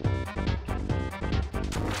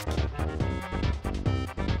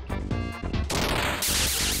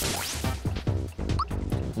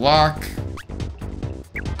 Block.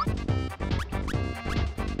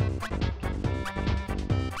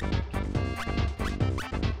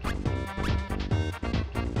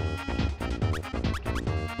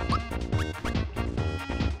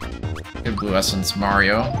 Good blue essence,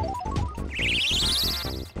 Mario.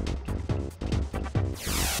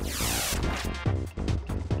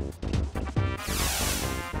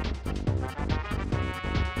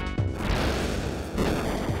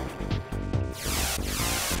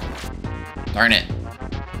 Darn it.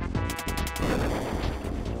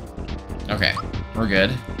 Okay, we're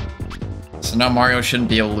good. So now Mario shouldn't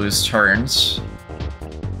be able to lose turns.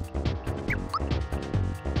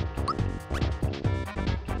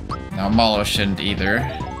 Now Malo shouldn't either.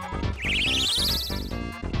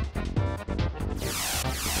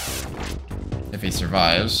 If he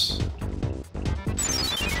survives.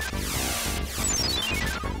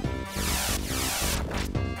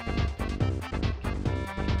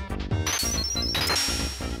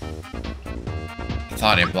 I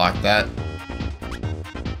thought I blocked that.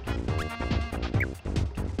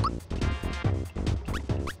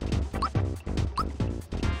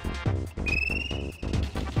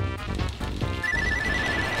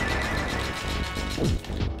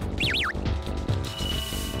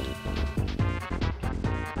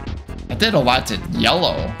 I did a lot to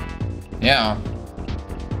yellow. Yeah.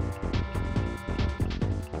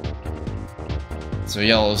 So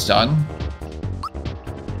yellow's done.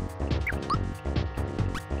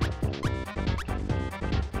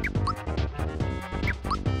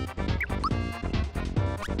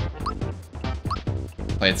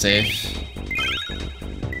 Play it safe.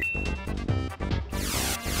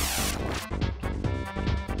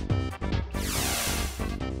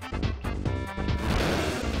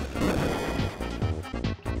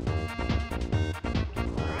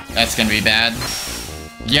 That's gonna be bad.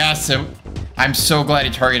 Yes, I'm so glad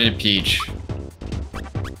he targeted Peach.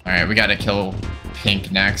 Alright, we gotta kill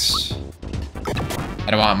Pink next.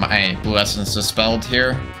 I don't want my blue essence dispelled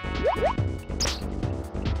here.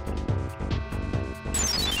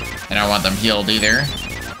 I don't want them healed either.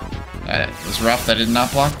 That was rough that I did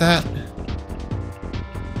not block that.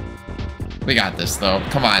 We got this though,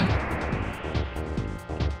 come on.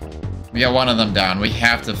 We got one of them down, we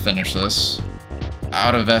have to finish this.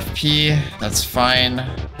 Out of FP, that's fine.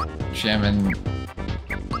 Jamming.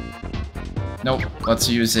 Nope, let's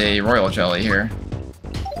use a Royal Jelly here.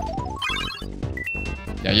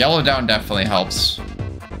 Yeah, yellow down definitely helps.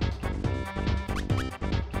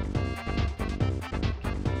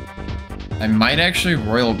 I might actually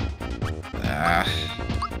Royal...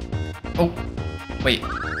 Oh, wait.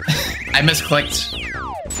 I misclicked.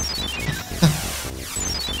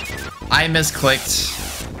 I misclicked.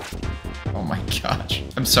 Oh my gosh.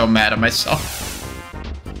 I'm so mad at myself.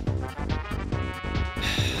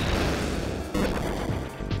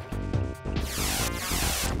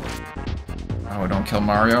 Oh, don't kill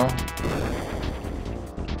Mario.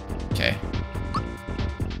 Okay.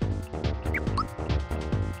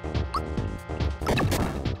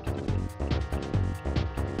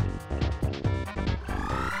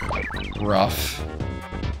 Rough.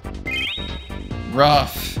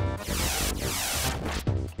 Rough.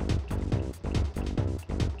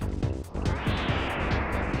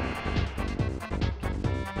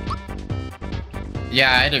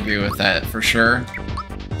 Yeah, I'd agree with that for sure.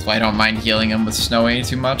 That's why I don't mind healing him with Snowy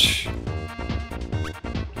too much.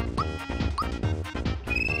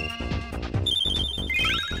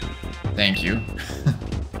 Thank you.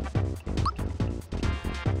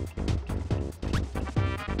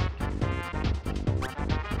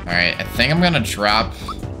 Alright, I think I'm gonna drop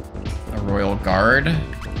a Royal Guard.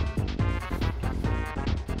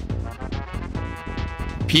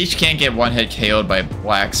 Peach can't get one-hit KO'd by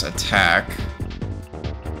Black's attack.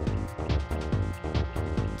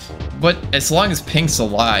 But as long as Pink's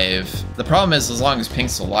alive, the problem is as long as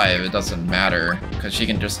Pink's alive, it doesn't matter, because she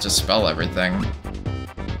can just dispel everything.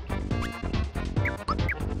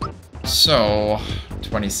 So,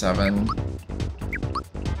 27.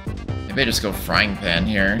 Maybe I just go frying pan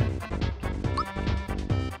here.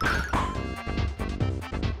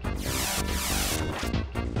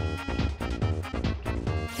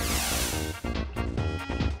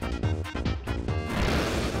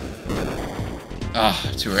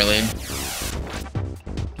 Ah, too early.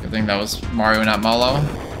 Good thing that was Mario, not Malo.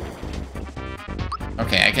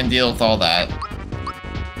 Okay, I can deal with all that.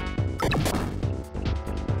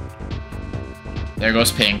 There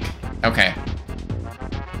goes Pink. Okay.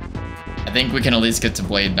 I think we can at least get to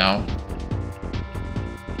Blade now.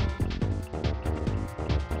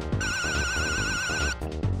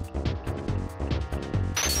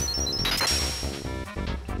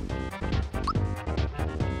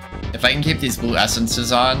 If I can keep these blue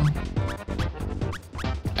essences on,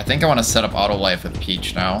 I think I want to set up auto life with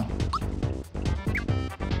Peach now.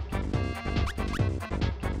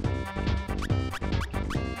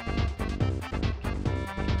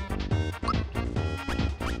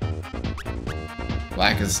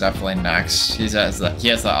 Black is definitely next. He has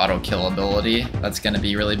the auto kill ability. That's gonna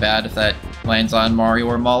be really bad if that lands on Mario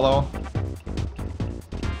or Malo.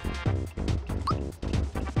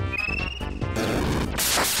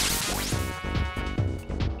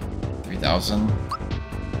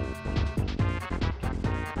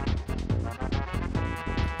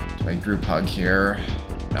 Do I group hug here?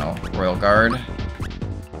 No. Royal Guard.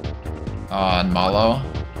 On Malo.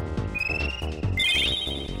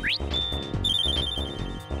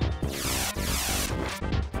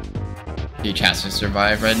 Peach has to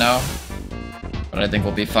survive right now. But I think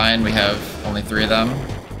we'll be fine. We have only 3 of them.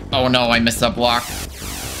 Oh no, I missed that block.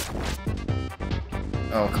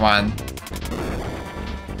 Oh, come on.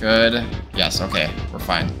 Good. Yes, okay. We're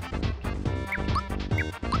fine.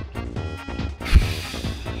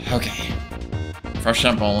 Okay. Fresh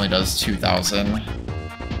Jump only does 2,000.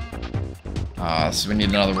 So we need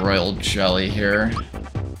another Royal Jelly here.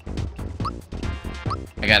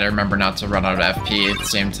 I gotta remember not to run out of FP at the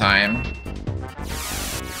same time.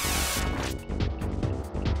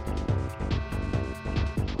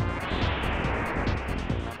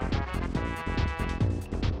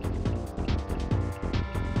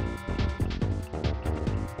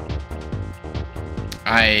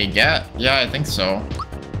 Yeah, I think so.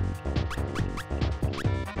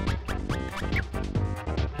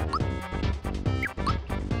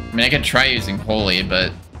 I mean, I could try using Holy,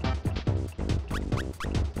 but...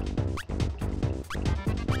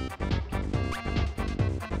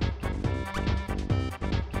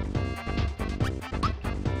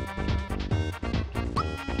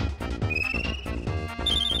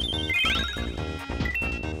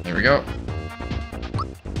 There we go.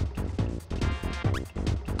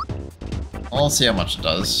 I'll see how much it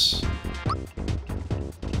does.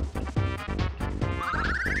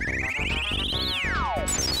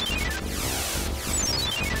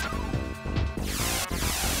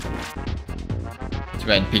 Too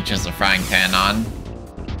bad Peach has the frying pan on.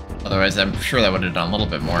 Otherwise, I'm sure that would have done a little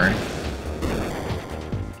bit more.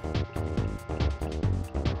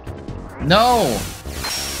 No!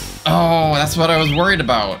 Oh, that's what I was worried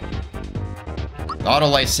about. The auto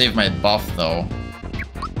life saved my buff, though.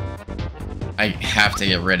 I have to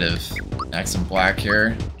get rid of Axem Black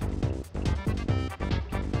here.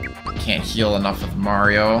 Can't heal enough with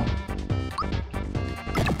Mario.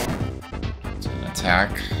 It's gonna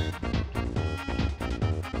attack.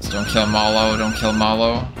 So don't kill Malo, don't kill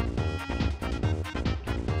Malo.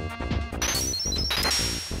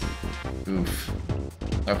 Oof.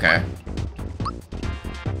 Okay.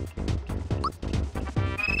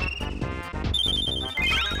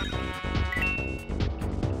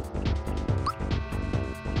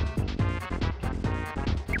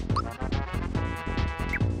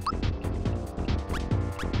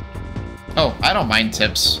 Oh, I don't mind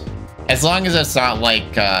tips. As long as it's not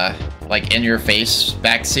like in your face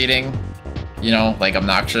backseating, you know, like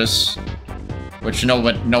obnoxious. Which no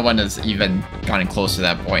one has even gotten close to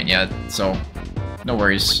that point yet, so no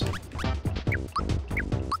worries.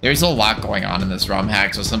 There's a lot going on in this ROM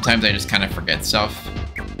hack, so sometimes I just kind of forget stuff.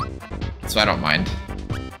 So I don't mind.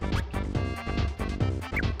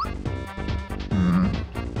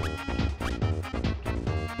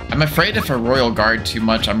 I'm afraid if I Royal Guard too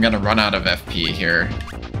much, I'm gonna run out of FP here.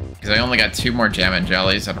 Because I only got 2 more Jam and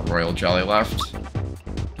Jellies and a Royal Jelly left.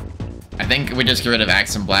 I think we just get rid of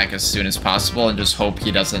Axem Black as soon as possible and just hope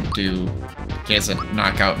he doesn't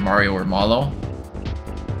knock out Mario or Malo.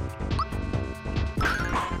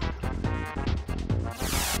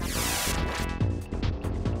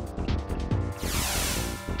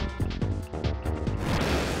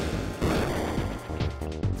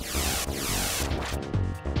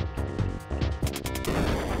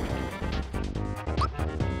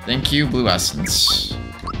 Thank you, Blue Essence.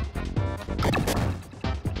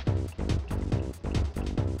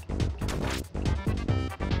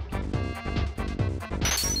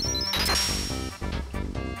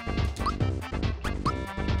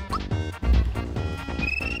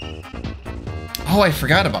 Oh, I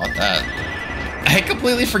forgot about that. I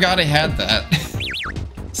completely forgot I had that.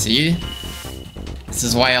 See? This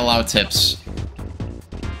is why I allow tips.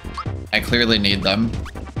 I clearly need them.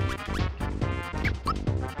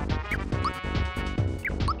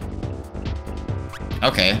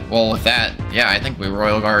 Okay, well with that, yeah, I think we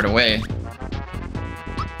Royal Guard away.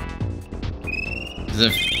 Because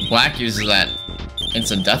if Black uses that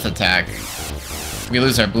instant death attack, we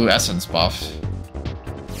lose our Blue Essence buff.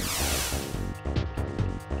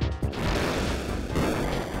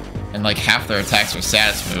 And like half their attacks are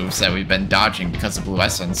status moves that we've been dodging because of Blue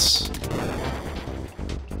Essence.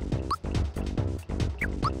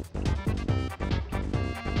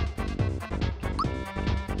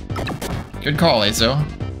 Good call, Azo.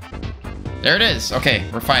 There it is. Okay,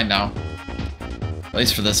 we're fine now. At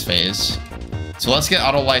least for this phase. So let's get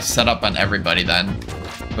auto life set up on everybody then,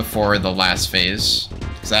 before the last phase.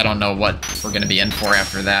 Because I don't know what we're going to be in for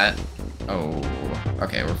after that. Oh,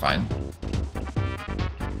 okay, we're fine.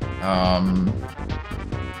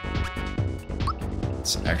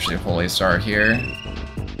 It's actually a Holy Star here.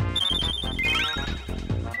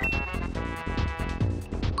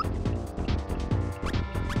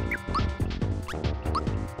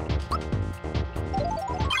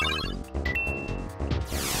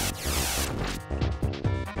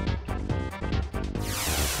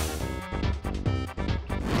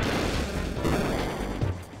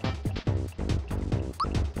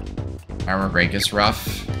 Armor break is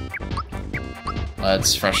rough.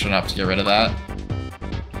 Let's freshen up to get rid of that.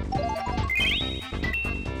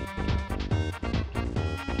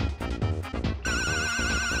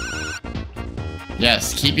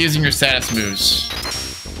 Yes, keep using your status moves.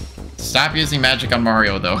 Stop using magic on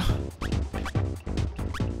Mario, though.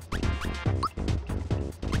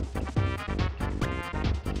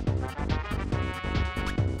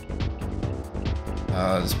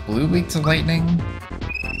 Is blue weak to lightning?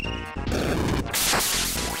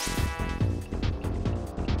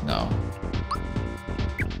 No.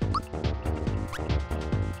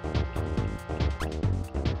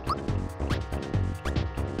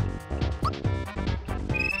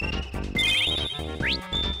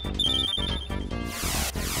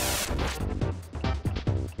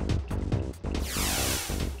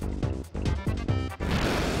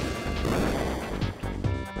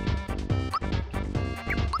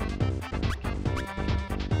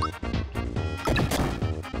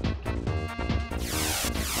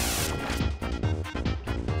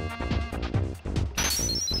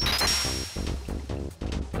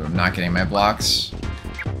 I'm not getting my blocks.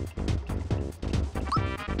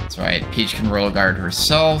 That's right, Peach can roll guard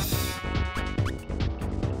herself.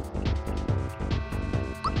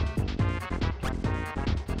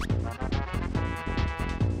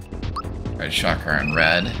 Red Shocker in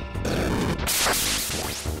red.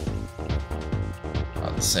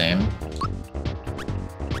 About the same.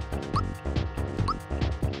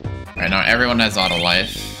 Alright, now everyone has auto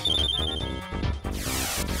life.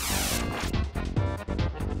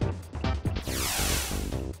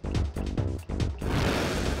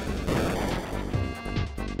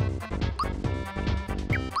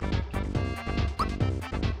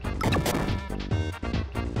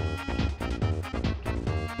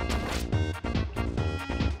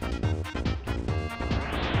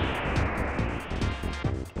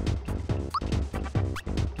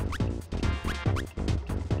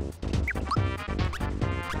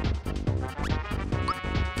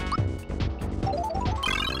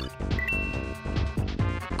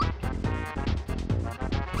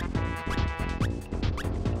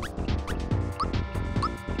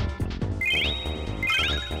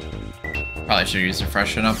 Probably should use a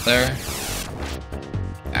freshen up there.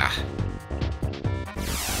 Ah.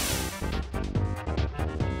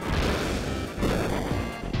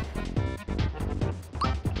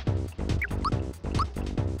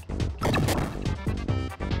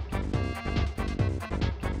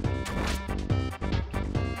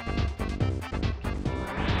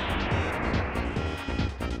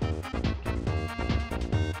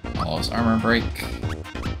 All his armor break.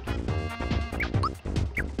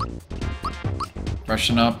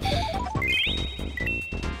 Freshen up.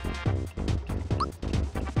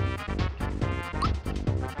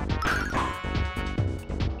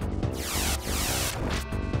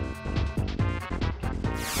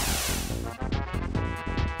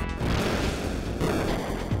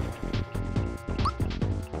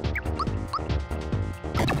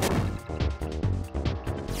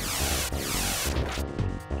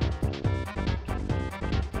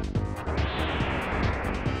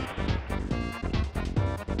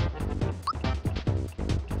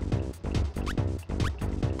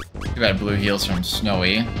 We got blue heals from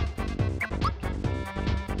Snowy.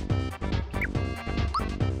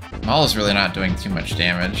 Maul's really not doing too much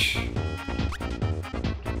damage.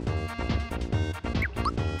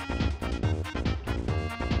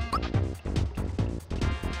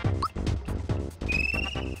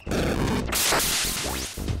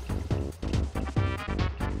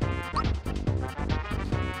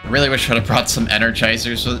 I really wish I would have brought some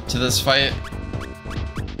energizers to this fight.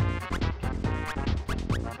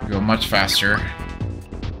 Go much faster.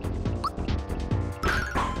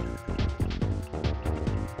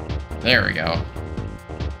 There we go.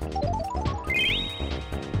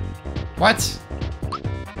 What?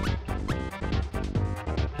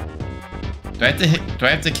 Do I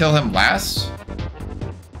have to kill him last?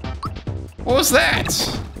 What was that?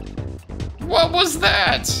 What was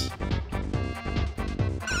that?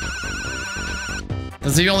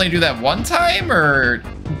 Does he only do that one time, or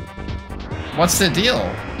what's the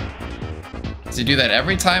deal? Does he do that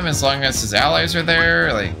every time as long as his allies are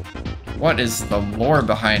there? Like, what is the lore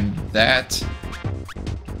behind that?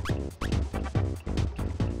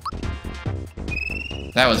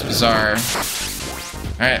 That was bizarre.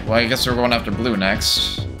 Alright, well I guess we're going after blue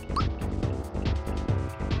next.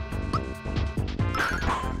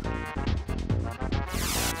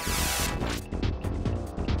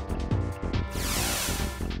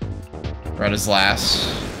 Red is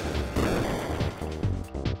last.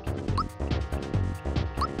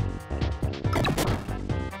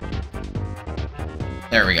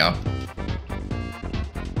 There we go.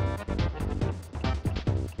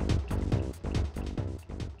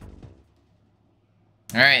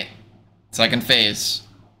 Alright, second phase.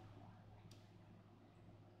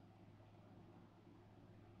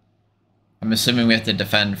 I'm assuming we have to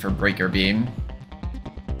defend for Breaker Beam.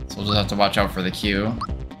 So we'll just have to watch out for the Q.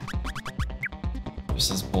 Just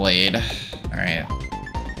his blade. Alright.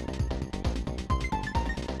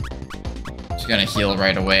 Just gonna heal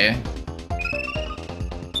right away.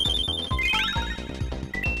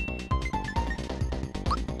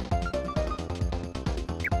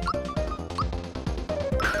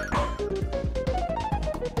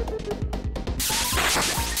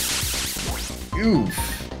 Oof.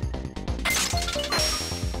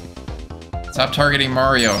 Stop targeting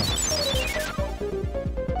Mario.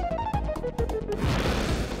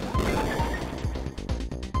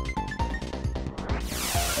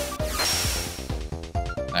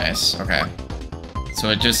 Nice, okay. So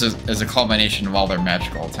it just is a culmination of all their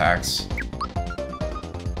magical attacks.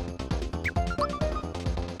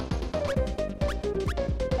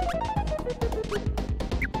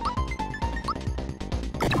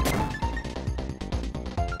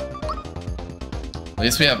 At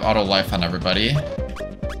least we have auto life on everybody.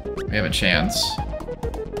 We have a chance.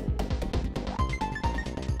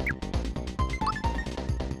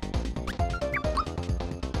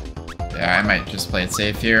 Yeah, I might just play it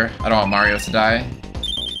safe here. I don't want Mario to die.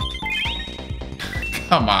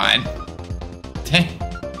 Come on. Dang.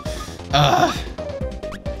 Ugh.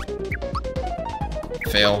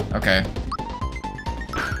 Fail. Okay.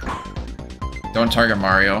 Don't target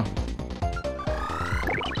Mario.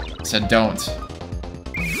 I said don't.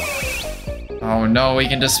 Oh no, he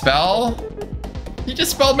can dispel? He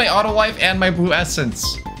dispelled my auto life and my blue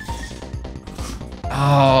essence.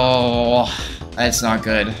 Oh, that's not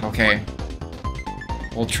good. Okay.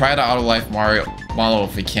 We'll try to auto life Mario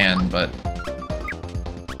if we can, but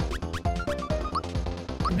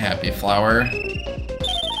I'm happy, Flower.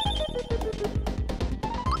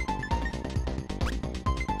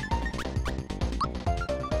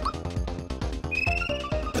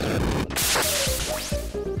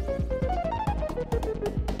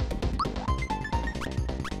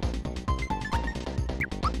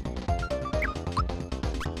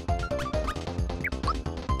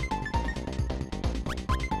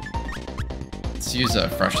 Let's use a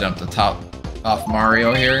fresh jump to top off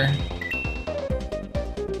Mario here.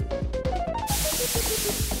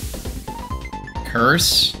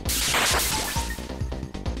 Curse.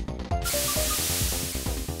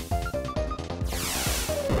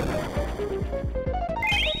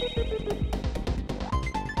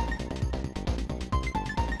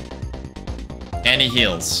 And he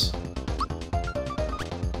heals.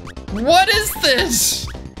 What is this?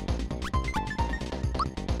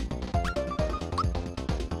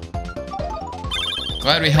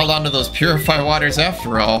 Glad we held on to those purified waters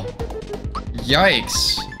after all.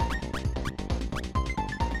 Yikes.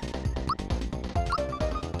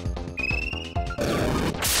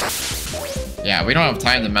 Yeah, we don't have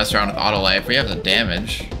time to mess around with auto life. We have the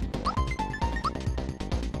damage.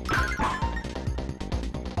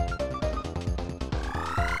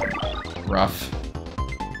 Rough.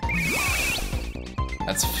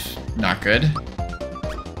 That's not good.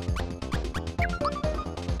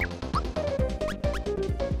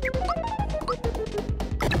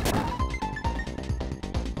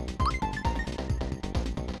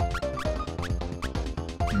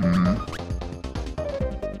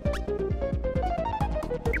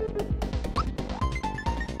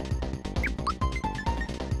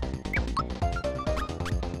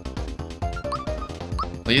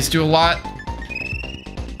 Please do a lot.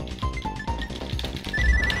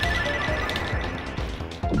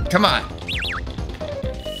 Come on.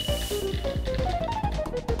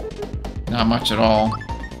 Not much at all.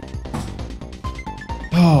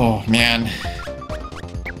 Oh, man.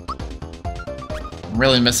 I'm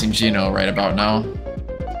really missing Gino right about now.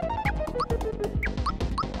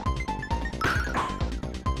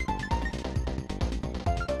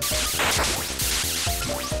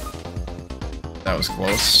 That was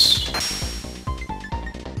close.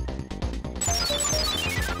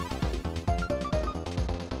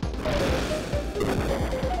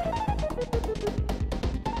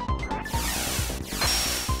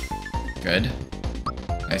 Good.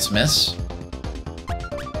 Nice miss.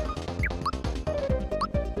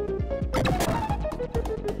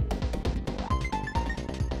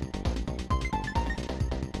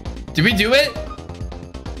 Did we do it?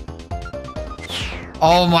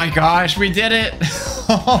 Oh my gosh, we did it!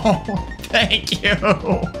 Oh, thank you!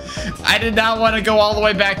 I did not want to go all the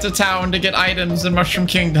way back to town to get items in Mushroom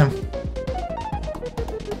Kingdom.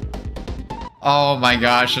 Oh my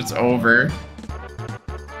gosh, it's over.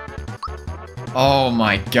 Oh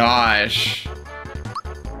my gosh.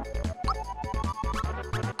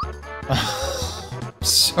 I'm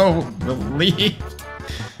so relieved.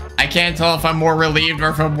 I can't tell if I'm more relieved or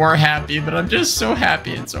if I'm more happy, but I'm just so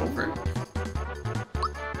happy it's over.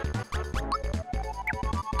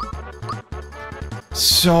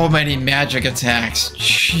 So many magic attacks.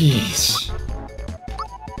 Jeez.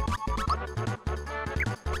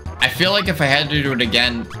 I feel like if I had to do it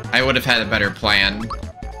again, I would have had a better plan.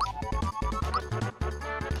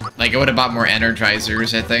 Like, I would have bought more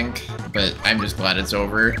energizers, I think. But I'm just glad it's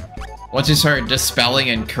over. Once you started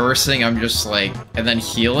dispelling and cursing, I'm just like... And then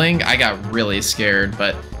healing, I got really scared.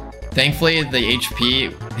 But thankfully, the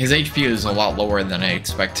HP... His HP is a lot lower than I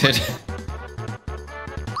expected.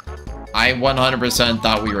 I 100%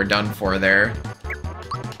 thought we were done for there.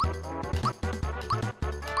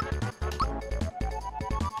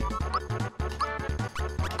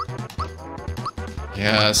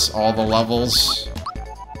 Yes, all the levels.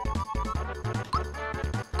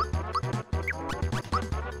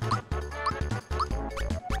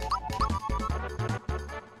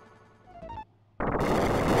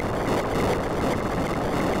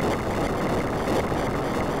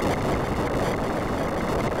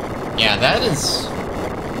 Yeah, that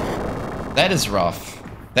is rough.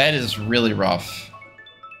 That is really rough.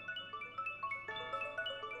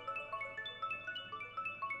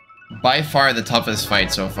 By far the toughest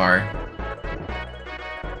fight so far.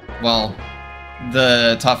 Well,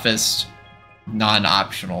 the toughest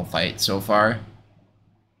non-optional fight so far.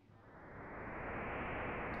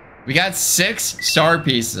 We got 6 star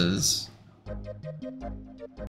pieces.